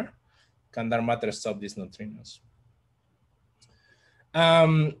matter, can dark matter stop these neutrinos?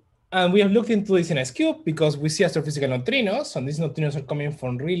 And we have looked into this in IceCube because we see astrophysical neutrinos, and these neutrinos are coming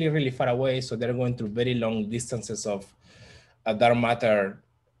from really, really far away. So they're going through very long distances of dark matter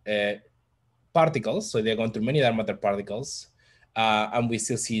particles. So they're going through many dark matter particles, and we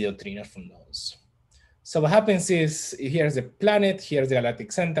still see neutrinos from those. So what happens is, here's the planet, here's the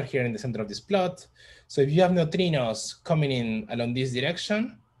galactic center, here in the center of this plot. So if you have neutrinos coming in along this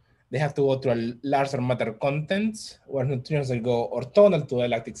direction, they have to go through a larger matter content, where neutrinos will go orthogonal to the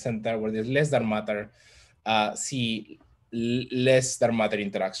galactic center, where there's less dark matter, see less dark matter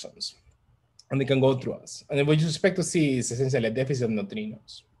interactions. And they can go through us. And then what you expect to see is essentially a deficit of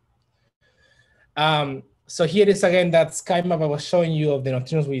neutrinos. So here is again that sky map I was showing you of the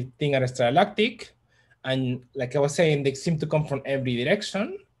neutrinos we think are extragalactic. And like I was saying, they seem to come from every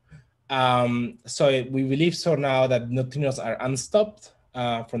direction. So we believe so now that neutrinos are unstopped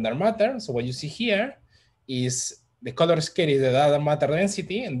from dark matter. So what you see here is the color scale is the dark matter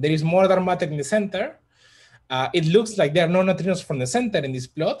density, and there is more dark matter in the center. It looks like there are no neutrinos from the center in this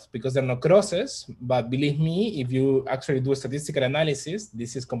plot because there are no crosses, but believe me, if you actually do a statistical analysis,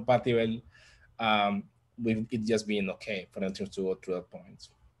 this is compatible with it just being okay for neutrinos to go through that point.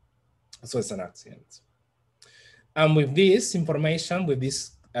 So it's an accident. And with this information, with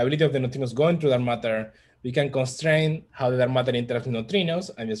this ability of the neutrinos going through dark matter, we can constrain how the dark matter interacts with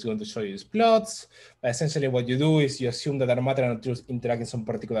neutrinos. I'm just going to show you these plots. But essentially what you do is you assume that dark matter and neutrinos interact in some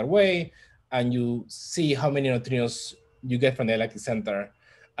particular way, and you see how many neutrinos you get from the galactic center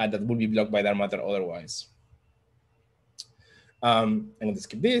that will be blocked by dark matter otherwise. I'm going to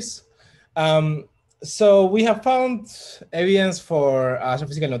skip this. So we have found evidence for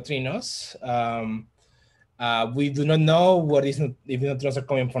astrophysical neutrinos. We do not know what is if neutrinos are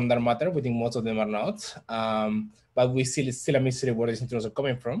coming from dark matter. We think most of them are not, but we still a mystery where these neutrinos are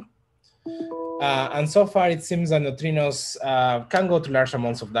coming from. And so far, it seems that neutrinos can go to large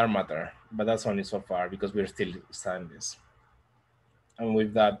amounts of dark matter, but that's only so far because we're still studying this. And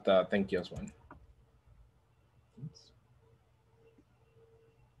with that, thank you as well.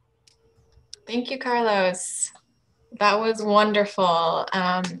 Thank you, Carlos. That was wonderful.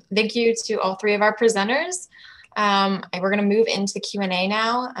 Thank you to all three of our presenters. We're going to move into the Q&A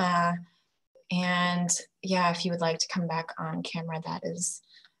now. And yeah, if you would like to come back on camera, that is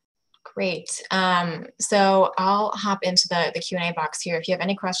great. So I'll hop into the Q&A box here. If you have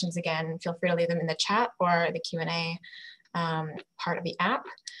any questions, again, feel free to leave them in the chat or the Q&A part of the app.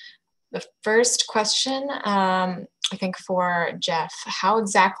 The first question, I think for Jeff, how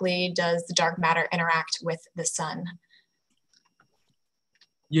exactly does the dark matter interact with the sun?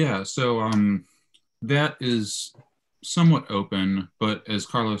 Yeah, so that is somewhat open, but as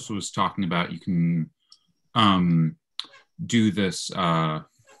Carlos was talking about, you can do this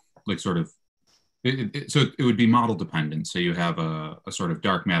like sort of, so it would be model dependent. So you have a sort of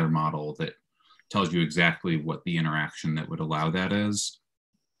dark matter model that tells you exactly what the interaction that would allow that is.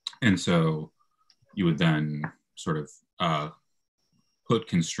 And so you would then sort of put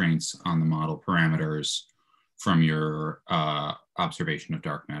constraints on the model parameters from your observation of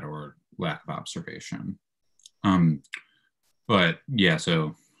dark matter or lack of observation. But yeah,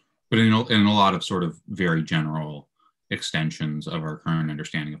 so, but in a lot of sort of very general extensions of our current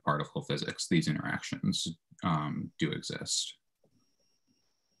understanding of particle physics, these interactions do exist.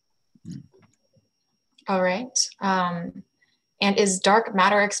 All right. And is dark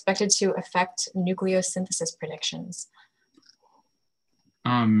matter expected to affect nucleosynthesis predictions?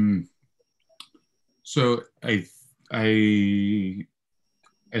 So I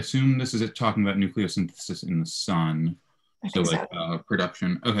assume this is talking about nucleosynthesis in the sun. So like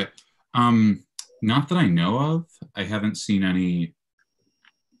production. Okay. Not that I know of. I haven't seen any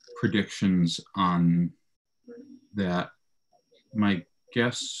predictions on that. My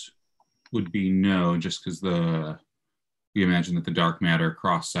guess would be no, just because we imagine that the dark matter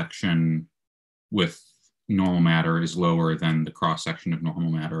cross-section with normal matter is lower than the cross-section of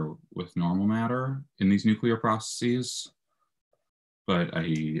normal matter with normal matter in these nuclear processes. But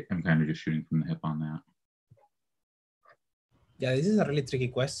I am kind of just shooting from the hip on that. Yeah, this is a really tricky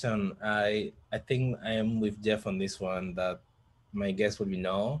question. I think I am with Jeff on this one, that my guess would be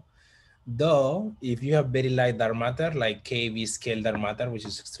no. Though, if you have very light dark matter, like KV scale dark matter, which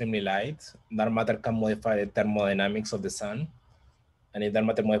is extremely light, dark matter can modify the thermodynamics of the sun. And if dark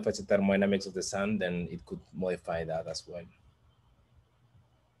matter modifies the thermodynamics of the sun, then it could modify that as well.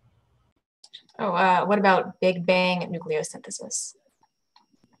 Oh, what about Big Bang nucleosynthesis?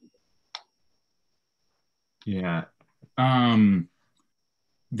 Yeah. I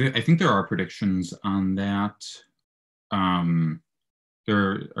think there are predictions on that.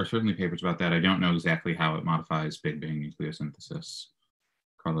 There are certainly papers about that. I don't know exactly how it modifies Big Bang nucleosynthesis.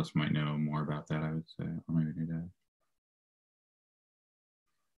 Carlos might know more about that, I would say, or maybe Nadège.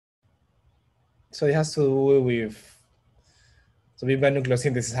 So it has to do with, so Big Bang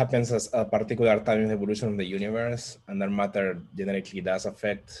nucleosynthesis happens as a particular time in the evolution of the universe, and dark matter generally does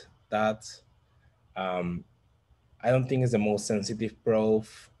affect that. I don't think it's the most sensitive probe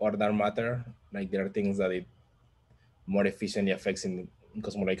or dark matter. Like there are things that it more efficiently affects in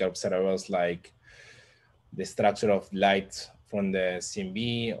cosmological observables, like the structure of light from the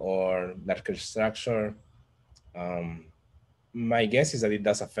CMB or larger structure. My guess is that it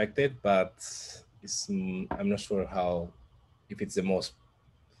does affect it, but I'm not sure if it's the most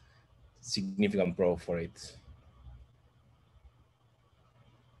significant probe for it.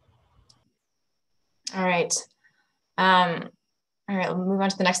 All right. All right, we'll move on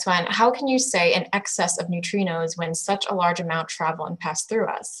to the next one. How can you say an excess of neutrinos when such a large amount travel and pass through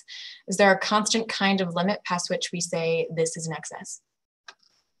us? Is there a constant kind of limit past which we say this is an excess?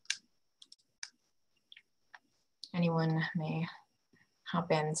 Anyone may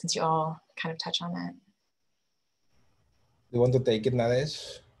hop in since you all kind of touch on that. You want to take it,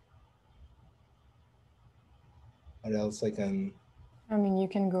 Nadège? Or else I can... I mean, you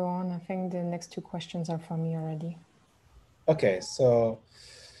can go on. I think the next two questions are for me already. Okay, so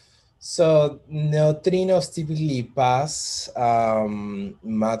neutrinos typically pass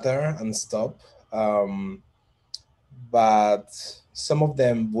matter and stop, but some of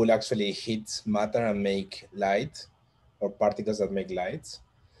them will actually hit matter and make light, or particles that make light.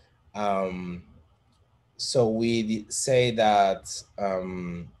 So we say that,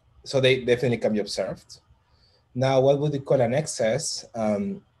 so they definitely can be observed. Now, what would we call an excess?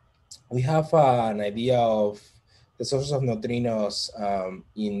 We have an idea of the sources of neutrinos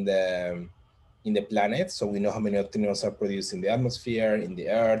in the planet. So we know how many neutrinos are produced in the atmosphere, in the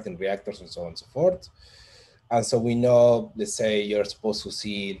earth, in reactors, and so on and so forth. And so we know, let's say you're supposed to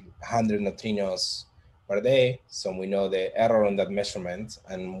see 100 neutrinos per day. So we know the error on that measurement.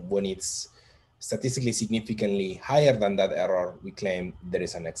 And when it's statistically significantly higher than that error, we claim there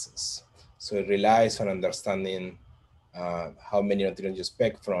is an excess. So it relies on understanding how many neutrinos you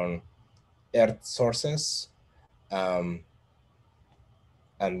expect from Earth sources, and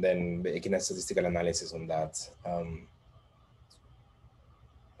then making a statistical analysis on that.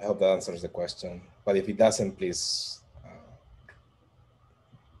 I hope that answers the question. But if it doesn't, please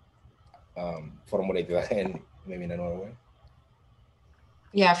formulate it again, maybe in another way.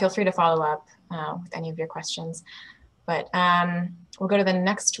 Yeah, feel free to follow up with any of your questions. But we'll go to the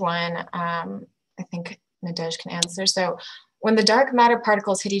next one. I think Nadège can answer. So when the dark matter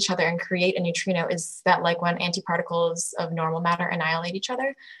particles hit each other and create a neutrino, is that like when antiparticles of normal matter annihilate each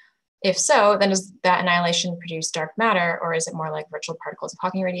other? If so, then does that annihilation produce dark matter, or is it more like virtual particles of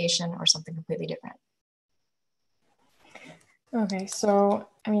Hawking radiation or something completely different? Okay, so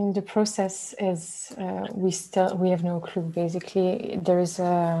I mean, the process is we have no clue. Basically, there is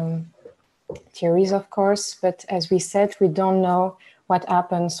theories, of course, but as we said, we don't know what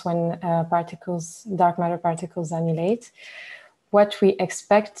happens when dark matter particles annihilate. What we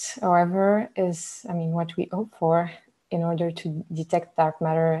expect, however, is, I mean, what we hope for in order to detect dark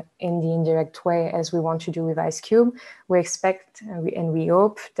matter in the indirect way, as we want to do with IceCube, we expect and we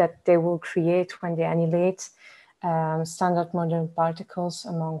hope that they will create, when they annihilate, standard model particles,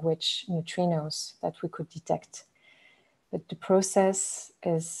 among which neutrinos that we could detect. But the process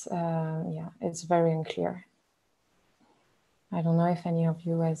is, it's very unclear. I don't know if any of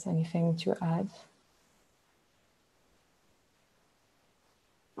you has anything to add.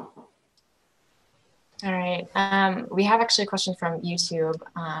 All right, we have actually a question from YouTube.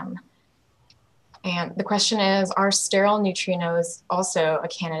 And the question is, are sterile neutrinos also a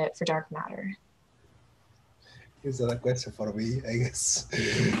candidate for dark matter? Is that a question for me, I guess?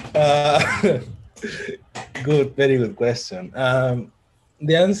 Good, very good question.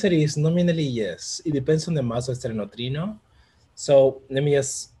 The answer is nominally yes. It depends on the mass of sterile neutrino. So let me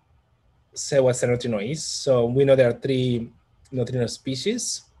just say what sterile neutrino is. So we know there are 3 neutrino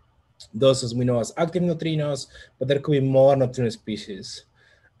species. Those we know as active neutrinos, but there could be more neutrino species.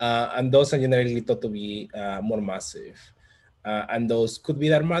 And those are generally thought to be more massive. And those could be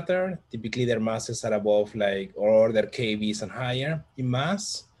dark matter. Typically their masses are above like, or their KBs and higher in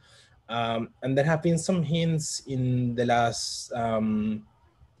mass. And there have been some hints in the last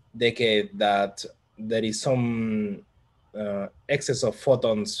decade that there is some excess of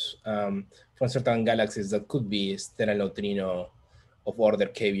photons from certain galaxies that could be sterile neutrino of order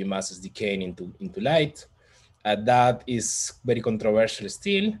KV masses decaying into light. That is very controversial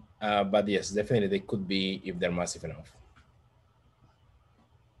still, but yes, definitely they could be if they're massive enough.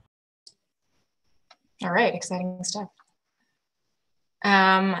 All right, exciting stuff.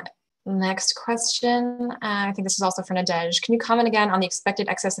 Next question, I think this is also for Nadège. Can you comment again on the expected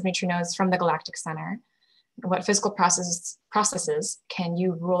excess of neutrinos from the galactic center? What physical processes can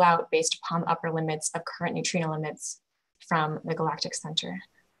you rule out based upon the upper limits of current neutrino limits from the galactic center?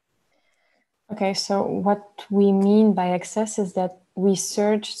 Okay, so what we mean by excess is that we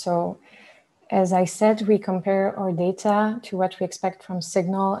search, so as I said, we compare our data to what we expect from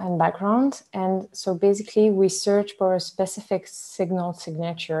signal and background. And so basically we search for a specific signal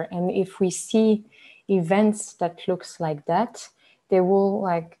signature. And if we see events that looks like that, they will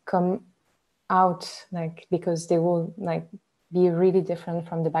like come out, like, because they will like be really different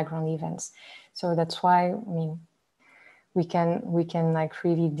from the background events. So that's why, I mean, we can like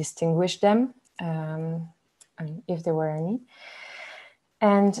really distinguish them, if there were any.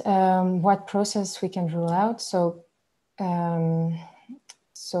 And what process we can rule out? So,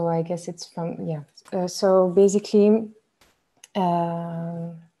 so I guess it's from, yeah. So basically,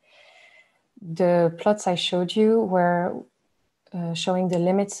 the plots I showed you were showing the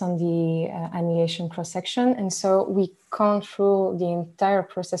limits on the annihilation cross-section. And so we can't rule the entire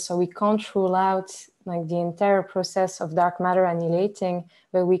process. So we can't rule out like the entire process of dark matter annihilating,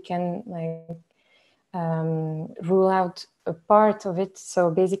 but we can like rule out a part of it. So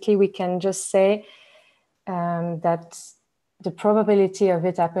basically we can just say that the probability of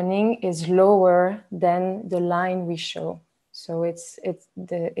it happening is lower than the line we show. So it's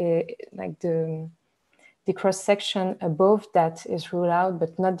the cross-section above that is ruled out,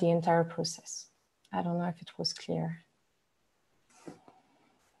 but not the entire process. I don't know if it was clear.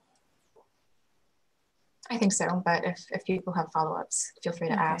 I think so, but if people have follow-ups, feel free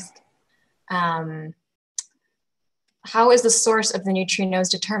to ask. How is the source of the neutrinos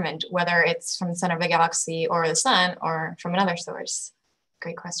determined, whether it's from the center of the galaxy or the sun or from another source?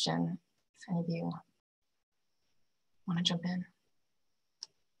 Great question. If any of you want to jump in.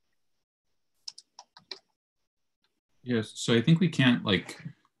 Yes, so I think we can't like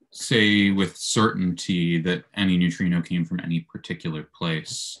say with certainty that any neutrino came from any particular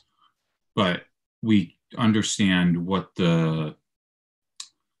place, but we understand what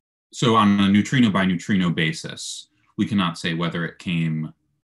so on a neutrino by neutrino basis, we cannot say whether it came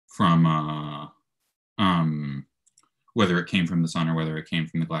from whether it came from the sun or whether it came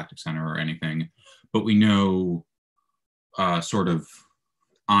from the galactic center or anything, but we know sort of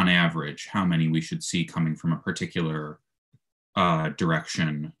on average how many we should see coming from a particular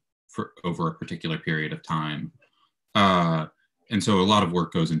direction for over a particular period of time. And so a lot of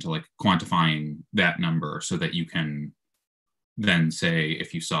work goes into like quantifying that number so that you can then say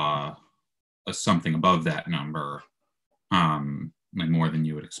if you saw something above that number, like more than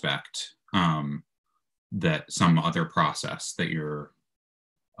you would expect, that some other process that you're,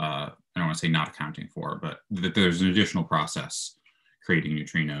 I don't want to say not accounting for, but that there's an additional process creating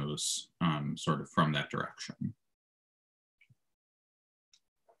neutrinos sort of from that direction.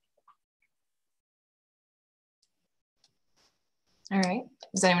 All right.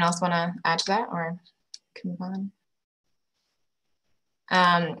 Does anyone else want to add to that, or can move on?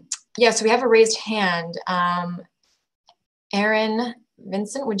 Yeah, so we have a raised hand. Aaron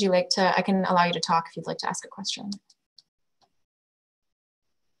Vincent, would you like to, I can allow you to talk if you'd like to ask a question.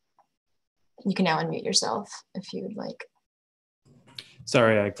 You can now unmute yourself if you would like.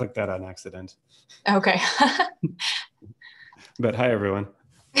 Sorry, I clicked that on accident. Okay. But hi, everyone.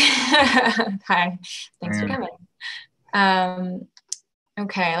 Hi, thanks for coming.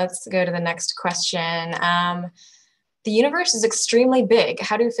 Okay, let's go to the next question. The universe is extremely big.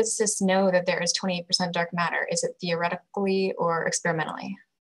 How do physicists know that there is 28% dark matter? Is it theoretically or experimentally?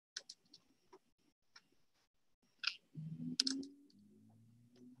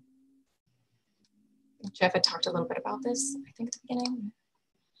 Jeff had talked a little bit about this, I think, at the beginning.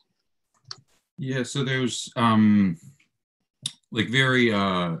 Yeah, so there's like very,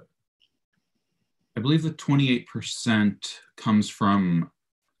 I believe the 28% comes from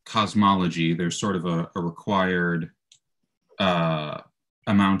cosmology. There's sort of a required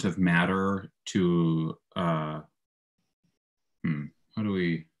amount of matter to, how do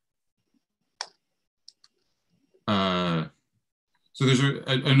we, so there's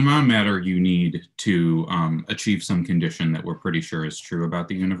an amount of matter you need to achieve some condition that we're pretty sure is true about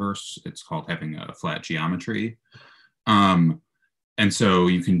the universe. It's called having a flat geometry. And so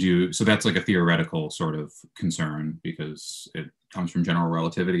you can do, so that's like a theoretical sort of concern because it comes from general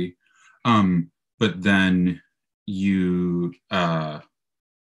relativity. But then you can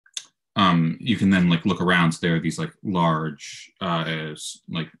then like look around. So there are these like large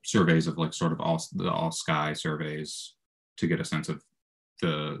like surveys of like sort of all sky surveys to get a sense of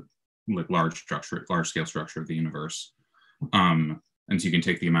the like large scale structure of the universe. And so you can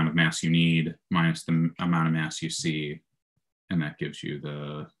take the amount of mass you need minus the amount of mass you see, and that gives you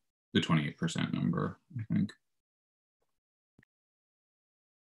the 28% number, I think.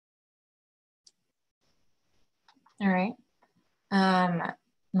 All right.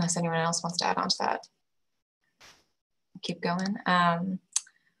 Unless anyone else wants to add on to that. Keep going.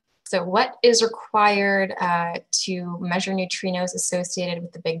 So what is required to measure neutrinos associated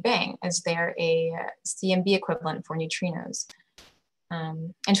with the Big Bang? Is there a CMB equivalent for neutrinos?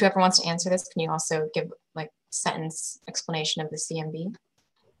 And whoever wants to answer this, can you also give like sentence explanation of the CMB?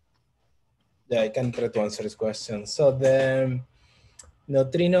 Yeah, I can try to answer this question. So the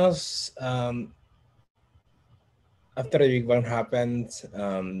neutrinos, after the Big Bang happened,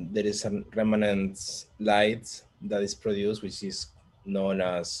 there is a remnant light that is produced, which is known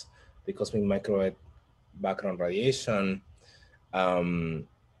as the cosmic microwave background radiation. And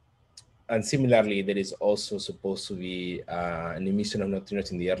similarly, there is also supposed to be an emission of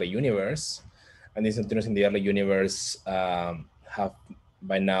neutrinos in the early universe. And these neutrinos in the early universe have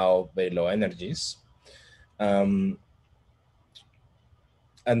by now very low energies. And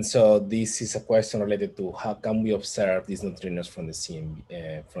so this is a question related to how can we observe these neutrinos from the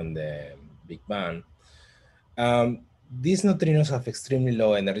CMB, from the Big Bang. These neutrinos have extremely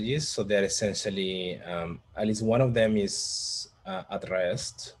low energies, so they're essentially, at least one of them is at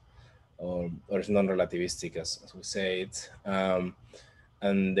rest, or is non-relativistic, as we say it.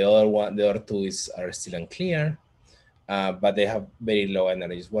 And the other two are still unclear, but they have very low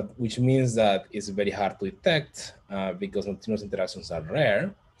energies, which means that it's very hard to detect because neutrinos interactions are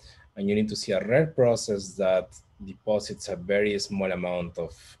rare, and you need to see a rare process that deposits a very small amount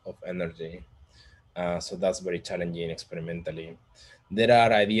of energy. So that's very challenging experimentally. There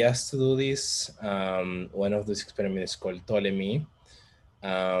are ideas to do this. One of those experiments is called Ptolemy,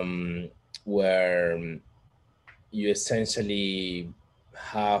 where you essentially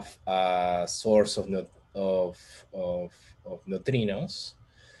have a source of neutrinos,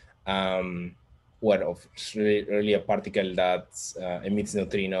 really a particle that emits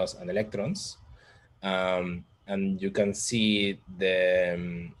neutrinos and electrons, and you can see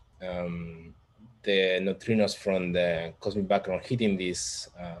the neutrinos from the cosmic background hitting this,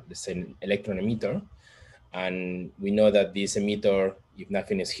 let's say, electron emitter. And we know that this emitter, if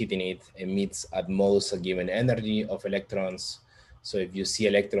nothing is hitting it, emits at most a given energy of electrons. So if you see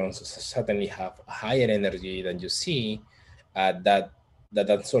electrons certainly have a higher energy than you see that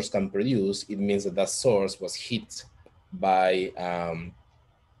source can produce, it means that source was hit by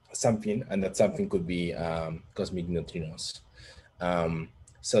something, and that something could be cosmic neutrinos.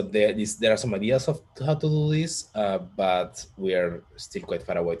 So there are some ideas of how to do this, but we are still quite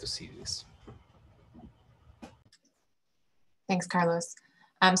far away to see this. Thanks, Carlos.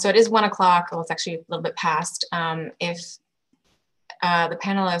 So it is 1 o'clock. Well, it's actually a little bit past. If the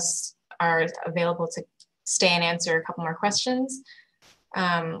panelists are available to stay and answer a couple more questions,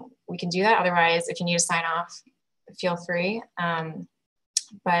 we can do that. Otherwise, if you need to sign off, feel free.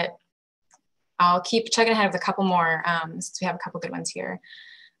 But I'll keep chugging ahead with a couple more since we have a couple good ones here.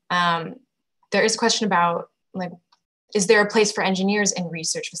 There is a question about, like, is there a place for engineers in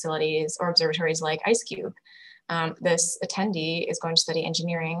research facilities or observatories like IceCube? This attendee is going to study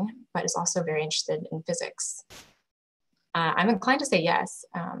engineering, but is also very interested in physics. I'm inclined to say yes.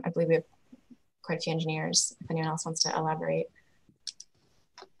 I believe we have quite a few engineers, if anyone else wants to elaborate.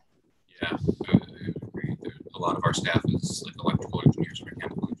 Yeah, I agree. A lot of our staff is like electrical engineers,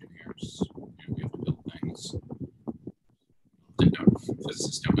 mechanical engineers. You know, we have to build things.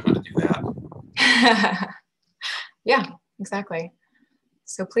 Physicists don't know how to do that. Yeah, exactly.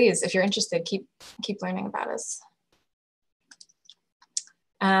 So please, if you're interested, keep learning about us.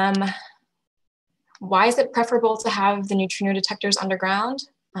 Why is it preferable to have the neutrino detectors underground?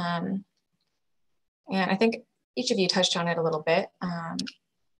 And I think each of you touched on it a little bit.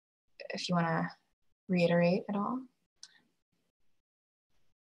 If you want to reiterate at all.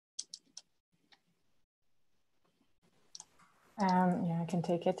 Yeah, I can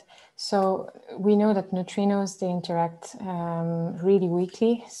take it. So we know that neutrinos, they interact really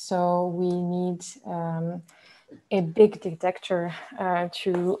weakly. So we need a big detector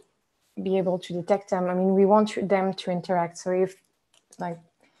to be able to detect them. I mean, we want them to interact. So if like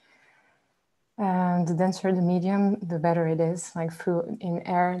the denser the medium, the better it is. Like in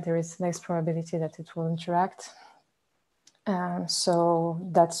air, there is less probability that it will interact. So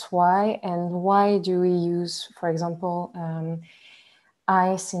that's why. And why do we use, for example,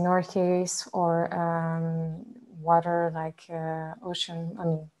 ice in our case, or water like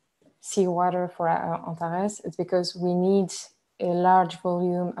seawater for Antares? It's because we need a large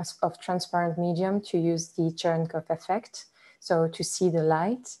volume of transparent medium to use the Cherenkov effect, so to see the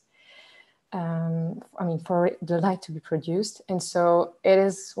light. For the light to be produced. And so it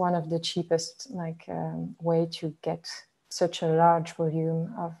is one of the cheapest way to get such a large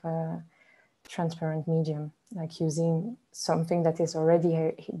volume of transparent medium, like using something that is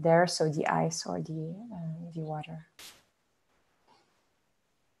already there, so the ice or the water.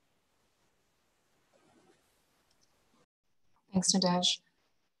 Thanks, Nadège.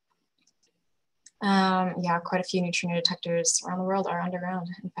 Yeah, quite a few neutrino detectors around the world are underground,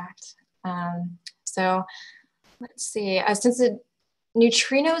 in fact. So let's see, since the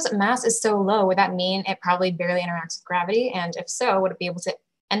neutrino's mass is so low, would that mean it probably barely interacts with gravity? And if so, would it be able to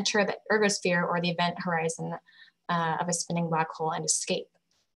enter the ergosphere or the event horizon of a spinning black hole and escape?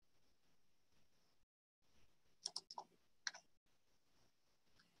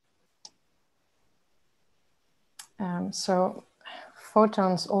 So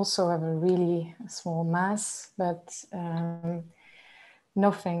photons also have a really small mass, but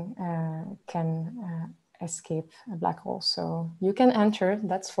nothing can escape a black hole. So you can enter,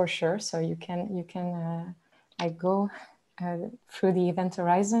 that's for sure. So you can go through the event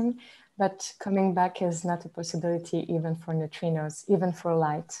horizon, but coming back is not a possibility even for neutrinos, even for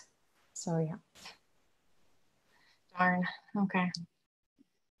light. So yeah. Darn, okay.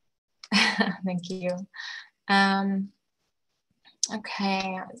 Thank you.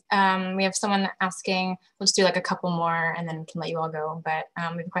 Okay, we have someone asking, we'll just do like a couple more and then we can let you all go, but we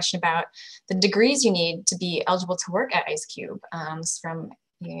have a question about the degrees you need to be eligible to work at IceCube. It's from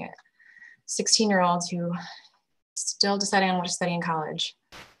a 16-year-old who still deciding on what to study in college.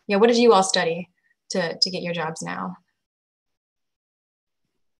 Yeah, what did you all study to get your jobs now?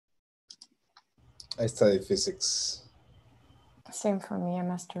 I studied physics. Same for me, a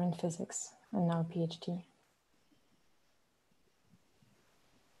master in physics and now a PhD.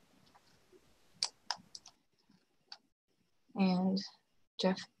 And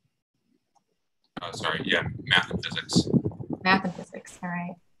Jeff? Sorry, yeah, math and physics. Math and physics, all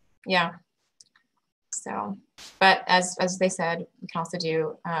right. Yeah. So, but as they said, we can also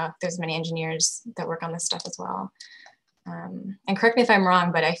do, there's many engineers that work on this stuff as well. And correct me if I'm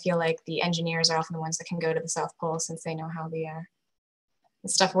wrong, but I feel like the engineers are often the ones that can go to the South Pole since they know how the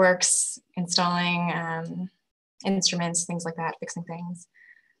stuff works, installing instruments, things like that, fixing things.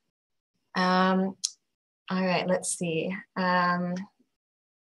 All right, let's see.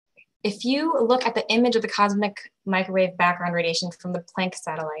 If you look at the image of the cosmic microwave background radiation from the Planck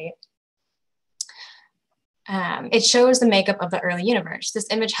satellite, It shows the makeup of the early universe. This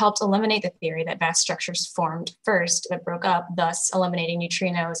image helped eliminate the theory that vast structures formed first that broke up, thus eliminating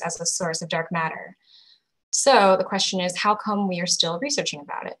neutrinos as a source of dark matter. So the question is, how come we are still researching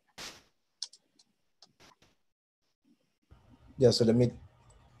about it? Yeah, so let me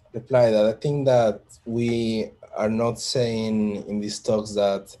reply that. I think that we are not saying in these talks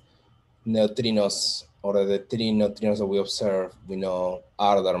that neutrinos, or the three neutrinos that we observe, we know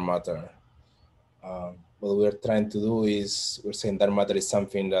are dark matter. What we're trying to do is we're saying dark matter is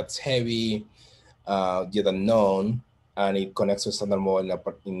something that's heavy, yet unknown, and it connects to standard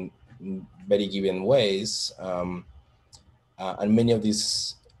model in very given ways. And many of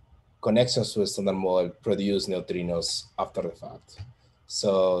these connections to the standard model produce neutrinos after the fact.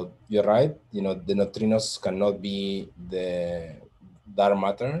 So you're right, the neutrinos cannot be the dark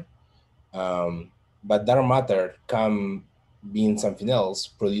matter, but dark matter can, being something else,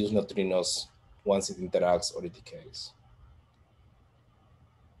 produce neutrinos once it interacts or it decays.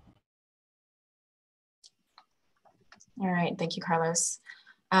 All right, thank you, Carlos.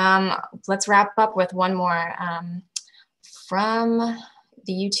 Let's wrap up with one more from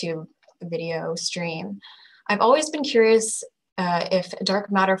the YouTube video stream. I've always been curious if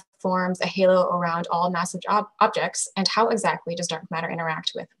dark matter forms a halo around all massive objects, and how exactly does dark matter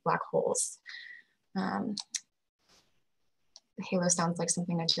interact with black holes? The halo sounds like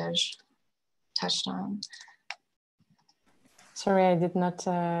something Nadège touched on. Sorry, I did not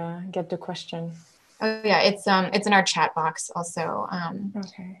get the question. Oh yeah, it's in our chat box also.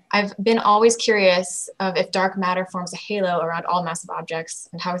 Okay. I've been always curious of if dark matter forms a halo around all massive objects,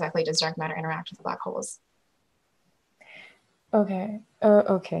 and how exactly does dark matter interact with black holes? Okay.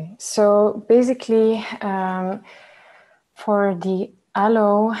 Okay. So basically, for the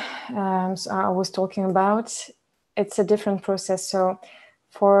halo, so I was talking about, it's a different process. So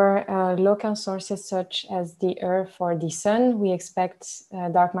for local sources such as the Earth or the Sun, we expect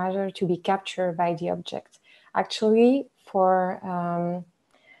dark matter to be captured by the object. Actually, for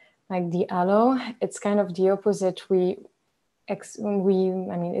like the halo, it's kind of the opposite. I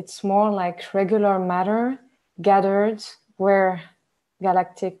mean, it's more like regular matter gathered where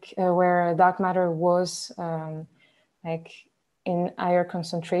where dark matter was like in higher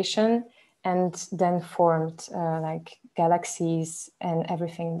concentration, and then formed like galaxies and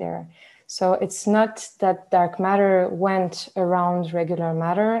everything there. So it's not that dark matter went around regular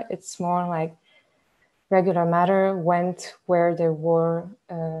matter, it's more like regular matter went where there were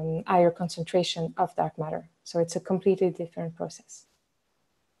higher concentration of dark matter. So it's a completely different process.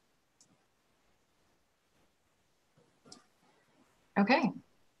 Okay,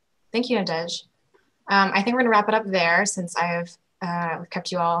 thank you, Nadège. I think we're gonna wrap it up there since I've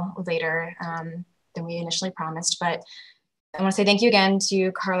kept you all later than we initially promised, but I want to say thank you again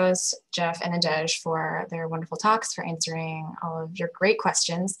to Carlos, Jeff, and Nadège for their wonderful talks, for answering all of your great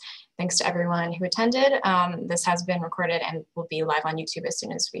questions. Thanks to everyone who attended. This has been recorded and will be live on YouTube as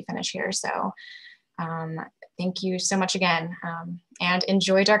soon as we finish here. So thank you so much again, and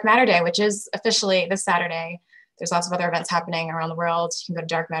enjoy Dark Matter Day, which is officially this Saturday. There's lots of other events happening around the world. You can go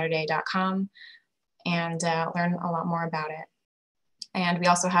to darkmatterday.com and learn a lot more about it. And we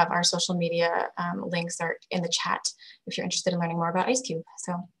also have our social media links are in the chat if you're interested in learning more about IceCube.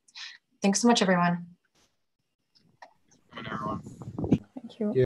 So thanks so much, everyone.